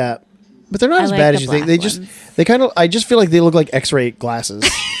 Yeah. But they're not as bad as you think. I just feel like they look like X-ray glasses.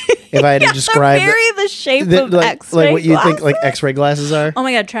 If I had to describe the shape of X-ray like what you think like X-ray glasses are. Oh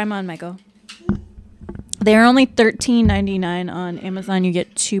my God, try them on, Michael. They're only $13.99 on Amazon. You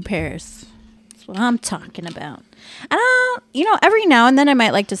get 2 pairs. That's what I'm talking about. And every now and then I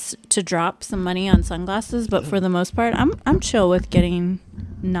might like to drop some money on sunglasses, but for the most part, I'm chill with getting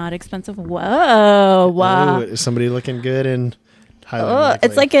not expensive. Whoa, wow! Ooh, is somebody looking good and?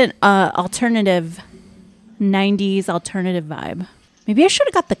 It's like an alternative 90s alternative vibe. Maybe I should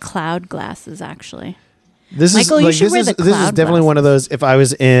have got the cloud glasses actually. Michael, you should wear the cloud This is definitely glasses. One of those if I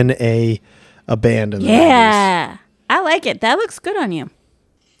was in a band in the 90s. I like it. That looks good on you.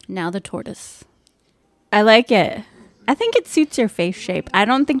 Now the tortoise. I like it. I think it suits your face shape. I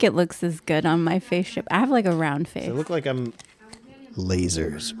don't think it looks as good on my face shape. I have like a round face. Does it look like I'm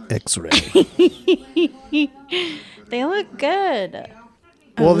lasers, X-ray. They look good.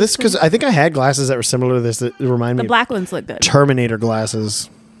 Well, because I think I had glasses that were similar to this that remind me. The black ones look good. Terminator glasses.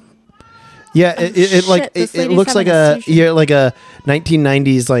 Yeah, it looks like a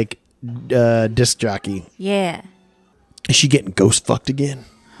 1990s like disc jockey. Yeah. Is she getting ghost fucked again?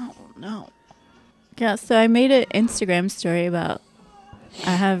 Oh no. Yeah, so I made an Instagram story about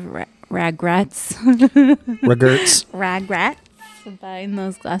I have ragrats. Ragrats. Buying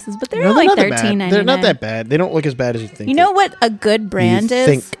those glasses, but they're like $13.99. They're not that bad. They don't look as bad as you think. You know what a good brand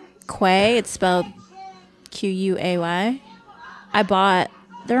is? Quay. It's spelled Quay. I bought.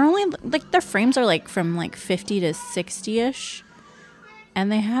 They're only like their frames are like from like 50 to 60ish,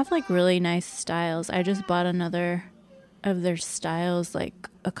 and they have like really nice styles. I just bought another of their styles like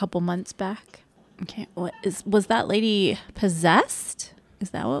a couple months back. Okay, was that lady possessed? Is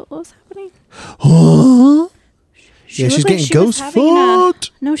that what was happening? Huh? She's getting ghost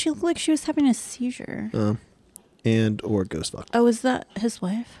fucked. No, she looked like she was having a seizure. and or ghost fucked. Oh, is that his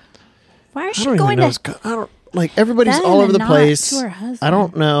wife? Why is I she don't going even know. to? I don't like everybody's That all and over a the nod place. to her husband. I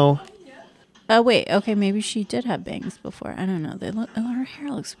don't know. Oh wait, okay, maybe she did have bangs before. I don't know. Her hair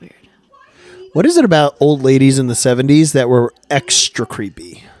looks weird. What is it about old ladies in the 70s that were extra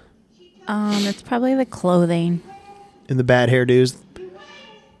creepy? It's probably the clothing. And the bad hairdos.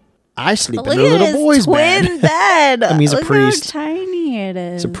 I sleep Look in a at little his boy's twin bed. bed. I mean, he's a Look priest. how tiny it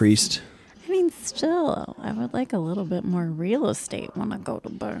is. It's a priest. I mean, still, I would like a little bit more real estate when I go to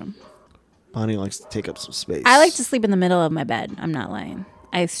bed. Bonnie likes to take up some space. I like to sleep in the middle of my bed. I'm not lying.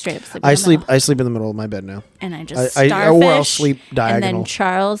 I straight up sleep. I in the middle. sleep in the middle of my bed now. And I just or starfish. I'll sleep And diagonal. then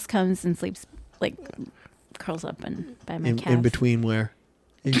Charles comes and sleeps, like, curls up and by my calf. In between where?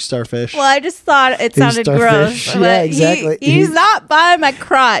 You starfish. Well, I just thought it sounded starfish. gross. Yeah, but exactly. He's not by my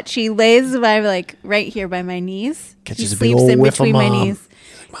crotch. He lays by, like, right here by my knees. Catches he a big sleeps old in whiff of between my mom. knees.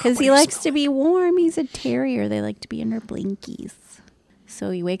 Because he likes to be warm. He's a terrier. They like to be under blankies. So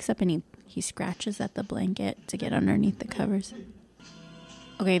he wakes up and he scratches at the blanket to get underneath the covers.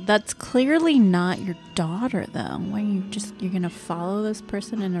 Okay, that's clearly not your daughter, though. Why you're gonna follow this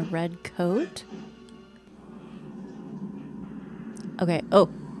person in a red coat? Okay. Oh,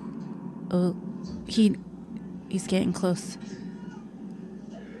 he's getting close.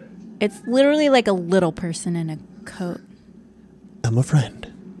 It's literally like a little person in a coat. I'm a friend.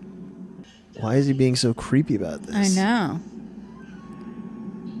 Why is he being so creepy about this? I know.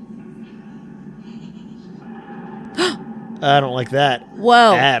 I don't like that.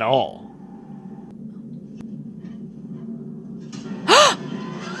 Whoa. At all.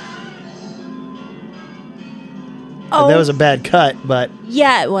 Oh, That was a bad cut, but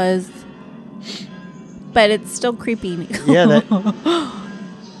yeah, it was. But it's still creepy. yeah, that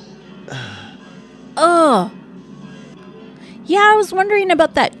Oh. Yeah, I was wondering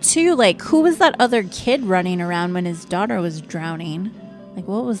about that too. Like, who was that other kid running around when his daughter was drowning? Like,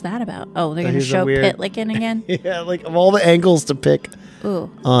 what was that about? Oh, they're going to He's a show weird- Pitlicken again? yeah, like of all the angles to pick Ooh.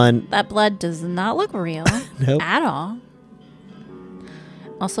 on. That blood does not look real Nope. at all.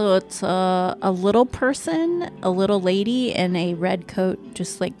 Also, it's a little person, a little lady in a red coat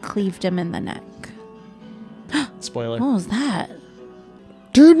just like cleaved him in the neck. Spoiler. What was that?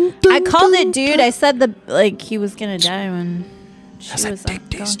 Dun, dun, I called dun, it, dude. I said he was gonna die when she That's was like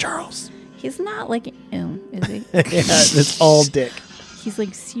Dick Days Charles. He's not like ew, is he? Yeah, it's all dick. He's like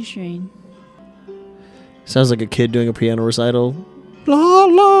seizuring. Sounds like a kid doing a piano recital. La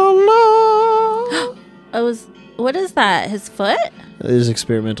la la. What is that? His foot? It is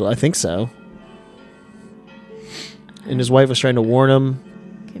experimental. I think so. And his wife was trying to warn him.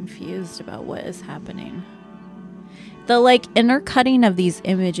 Confused about what is happening. The like intercutting of these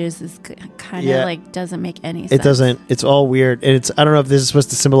images is kind of Yeah. like doesn't make any sense. It doesn't. It's all weird. And I don't know if this is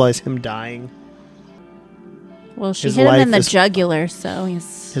supposed to symbolize him dying. Well, she his hit him in life the is- jugular, so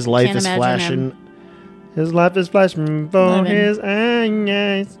His life can't is imagine flashing. him. His life is flashing for Living. his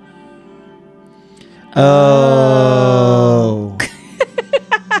eyes. Oh.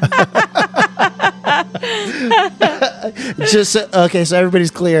 Just okay, so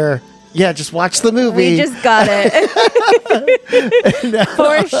everybody's clear. Yeah, just watch the movie. We just got it.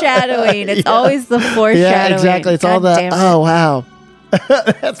 Foreshadowing. It's always the foreshadowing. yeah, exactly. It's all God that. damn it. Oh wow.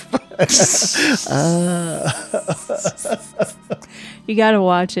 You got to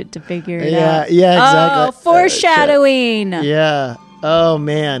watch it to figure it Yeah, out. yeah, exactly. Oh, foreshadowing. Yeah. Oh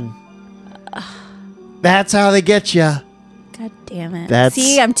man. That's how they get you. God damn it. That's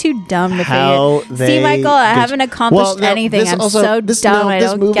See, I'm too dumb to how figure. they See, Michael, I get haven't you. accomplished Well, no, anything. this I'm also- so this- dumb. no, I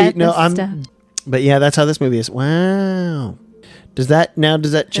this don't movie- get no, this I'm- stuff. But yeah, that's how this movie is. Wow. Does that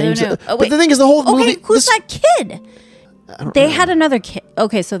change? know. But Wait. the thing is, the whole movie. Okay, who's this- that kid? I don't They know. had another kid.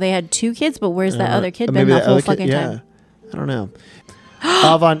 Okay, so they had two kids, but where's that other kid been Maybe the that whole other kid- fucking yeah. time? I don't know.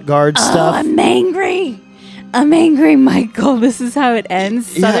 Avant-garde Oh, stuff. I'm angry. I'm angry, Michael. This is how it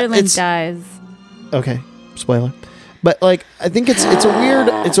ends. Yeah, Sutherland it's- dies. Okay, spoiler. But like, I think it's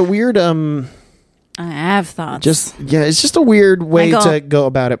a weird I have thoughts. it's just a weird way Michael. to go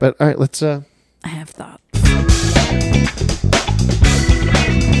about it. But all right, let's I have thoughts.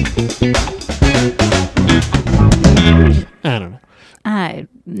 I don't know. I'm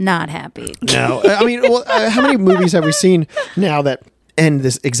not happy. No, I mean, well, how many movies have we seen now that end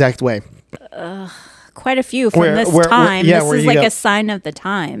this exact way? Quite a few from Where- this where- time. yeah, This where is you like go- a sign of the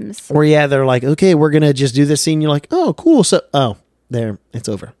times. Where yeah, they're like, okay, we're gonna just do this scene. You're like, oh, cool. So there, it's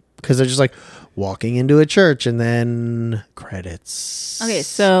over because they're just like walking into a church and then credits. Okay,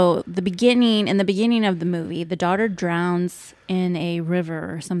 so in the beginning of the movie, the daughter drowns in a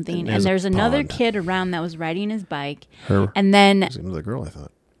river or something, and there's a there's another pond. kid around that was riding his bike, Her and then was another girl. I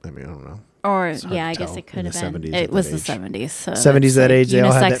thought. I mean, I don't know. Or It's hard yeah, to I guess tell it could in have the been. 70s at It was that the age. '70s. So 70s it's that age, they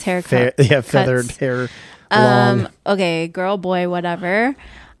all had unisex that haircut. feathered cuts. hair. Long. Okay, girl, boy, whatever.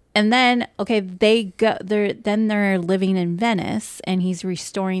 And then they're living in Venice, and he's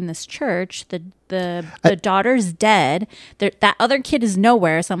restoring this church. The daughter's dead. That other kid is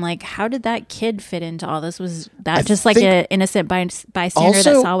nowhere. So I'm like, how did that kid fit into all this? Was that just like an innocent bystander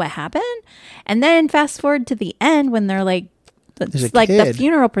that saw what happened? And then fast forward to the end when they're like, the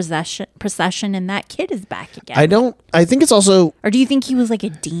funeral procession, and that kid is back again. I think it's also. Or do you think he was like a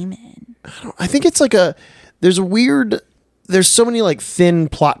demon? I think it's like there's so many like thin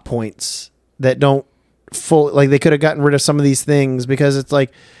plot points that don't like they could have gotten rid of some of these things, because it's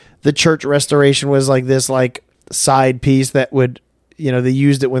like the church restoration was like this like side piece that would, they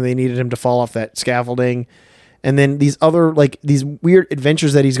used it when they needed him to fall off that scaffolding. And then these other like these weird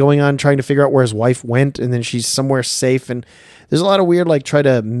adventures that he's going on trying to figure out where his wife went, and then she's somewhere safe, and there's a lot of weird like try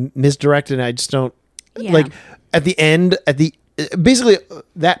to misdirect, and I just don't like at the end basically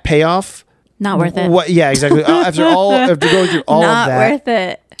that payoff. Not worth it. Yeah, exactly. After going through all of that. Not worth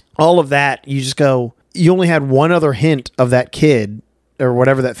it. All of that, you just go, you only had one other hint of that kid or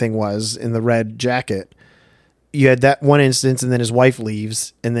whatever that thing was in the red jacket. You had that one instance, and then his wife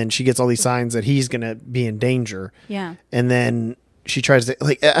leaves, and then she gets all these signs that he's going to be in danger. Yeah. And then she tries to,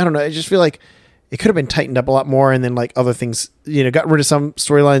 like, I don't know. I just feel like it could have been tightened up a lot more, and then like other things, got rid of some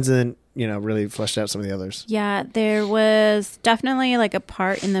storylines, and then really fleshed out some of the others. Yeah, there was definitely like a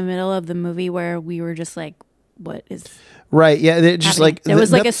part in the middle of the movie where we were just like, what is right? Yeah, just happening? like there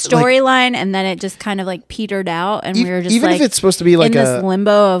was like a storyline, and then it just kind of like petered out, and we were just even like, if it's supposed to be like in this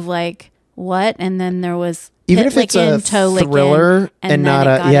limbo of like what, and then there was even if it's a thriller and not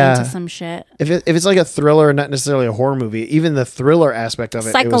it got into some shit. If it's like a thriller and not necessarily a horror movie, even the thriller aspect of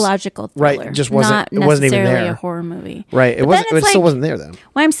it, psychological thriller, right? Just wasn't. Not it wasn't even necessarily there. a horror movie, right? It but wasn't. It still wasn't there then.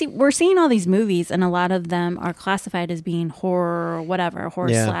 Well, we're seeing all these movies, and a lot of them are classified as being horror or whatever, horror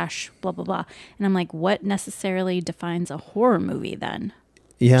slash blah blah blah. And I'm like, what necessarily defines a horror movie then?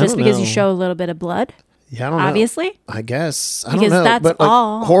 Yeah, just because you show a little bit of blood. Yeah, I don't know. Obviously, I guess I because don't know. that's but like,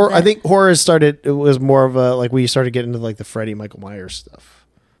 all horror. I think horror started. It was more of a like we started getting into like the Freddy, Michael Myers stuff,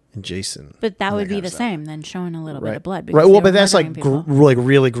 and Jason. But that would be the same then, showing a little bit of blood. Right. Well, but that's like like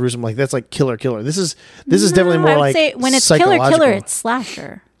really gruesome. Like that's like killer. This is definitely more I would like say when it's killer, it's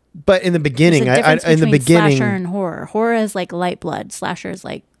slasher. But in the beginning, in the beginning, slasher and horror. Horror is like light blood. Slasher is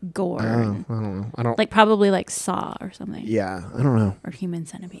like gore. I don't know. I don't like probably like Saw or something. Yeah, I don't know. Or Human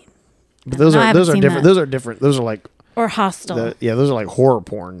Centipede. But those are different. Those are different. Those are like or Hostel. Those are like horror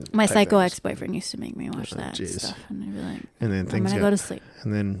porn. My psycho ex-boyfriend used to make me watch that stuff, and I'd be like, and then I'm gonna go to sleep.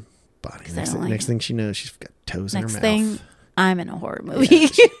 And then body. Next thing she knows, she's got toes in her mouth. Next thing, I'm in a horror movie.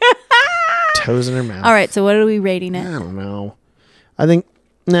 Toes in her mouth. All right, so what are we rating it? I don't know. I think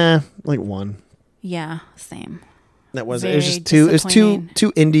like 1. Yeah, same. That wasn't. It was just too. It's too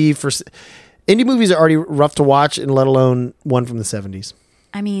indie for. Indie movies are already rough to watch, and let alone one from the 70s.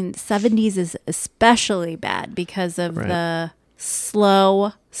 I mean, 70s is especially bad because of the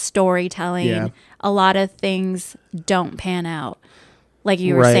slow storytelling. Yeah. A lot of things don't pan out. Like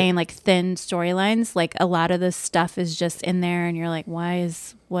you were saying, like thin storylines. Like a lot of this stuff is just in there, and you're like,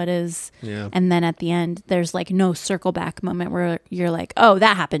 what is? Yeah. And then at the end, there's like no circle back moment where you're like, oh,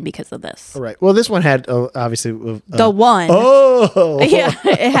 that happened because of this. Right. Well, this one had obviously the one. Oh. Yeah,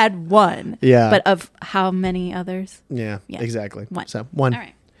 it had one. Yeah. But of how many others? Yeah. Exactly. One. So 1. All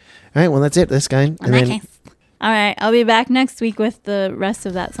right. All right. Well, that's it. This guy. In that case. All right. I'll be back next week with the rest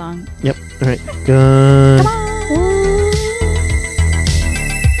of that song. Yep. All right. Good. Come on.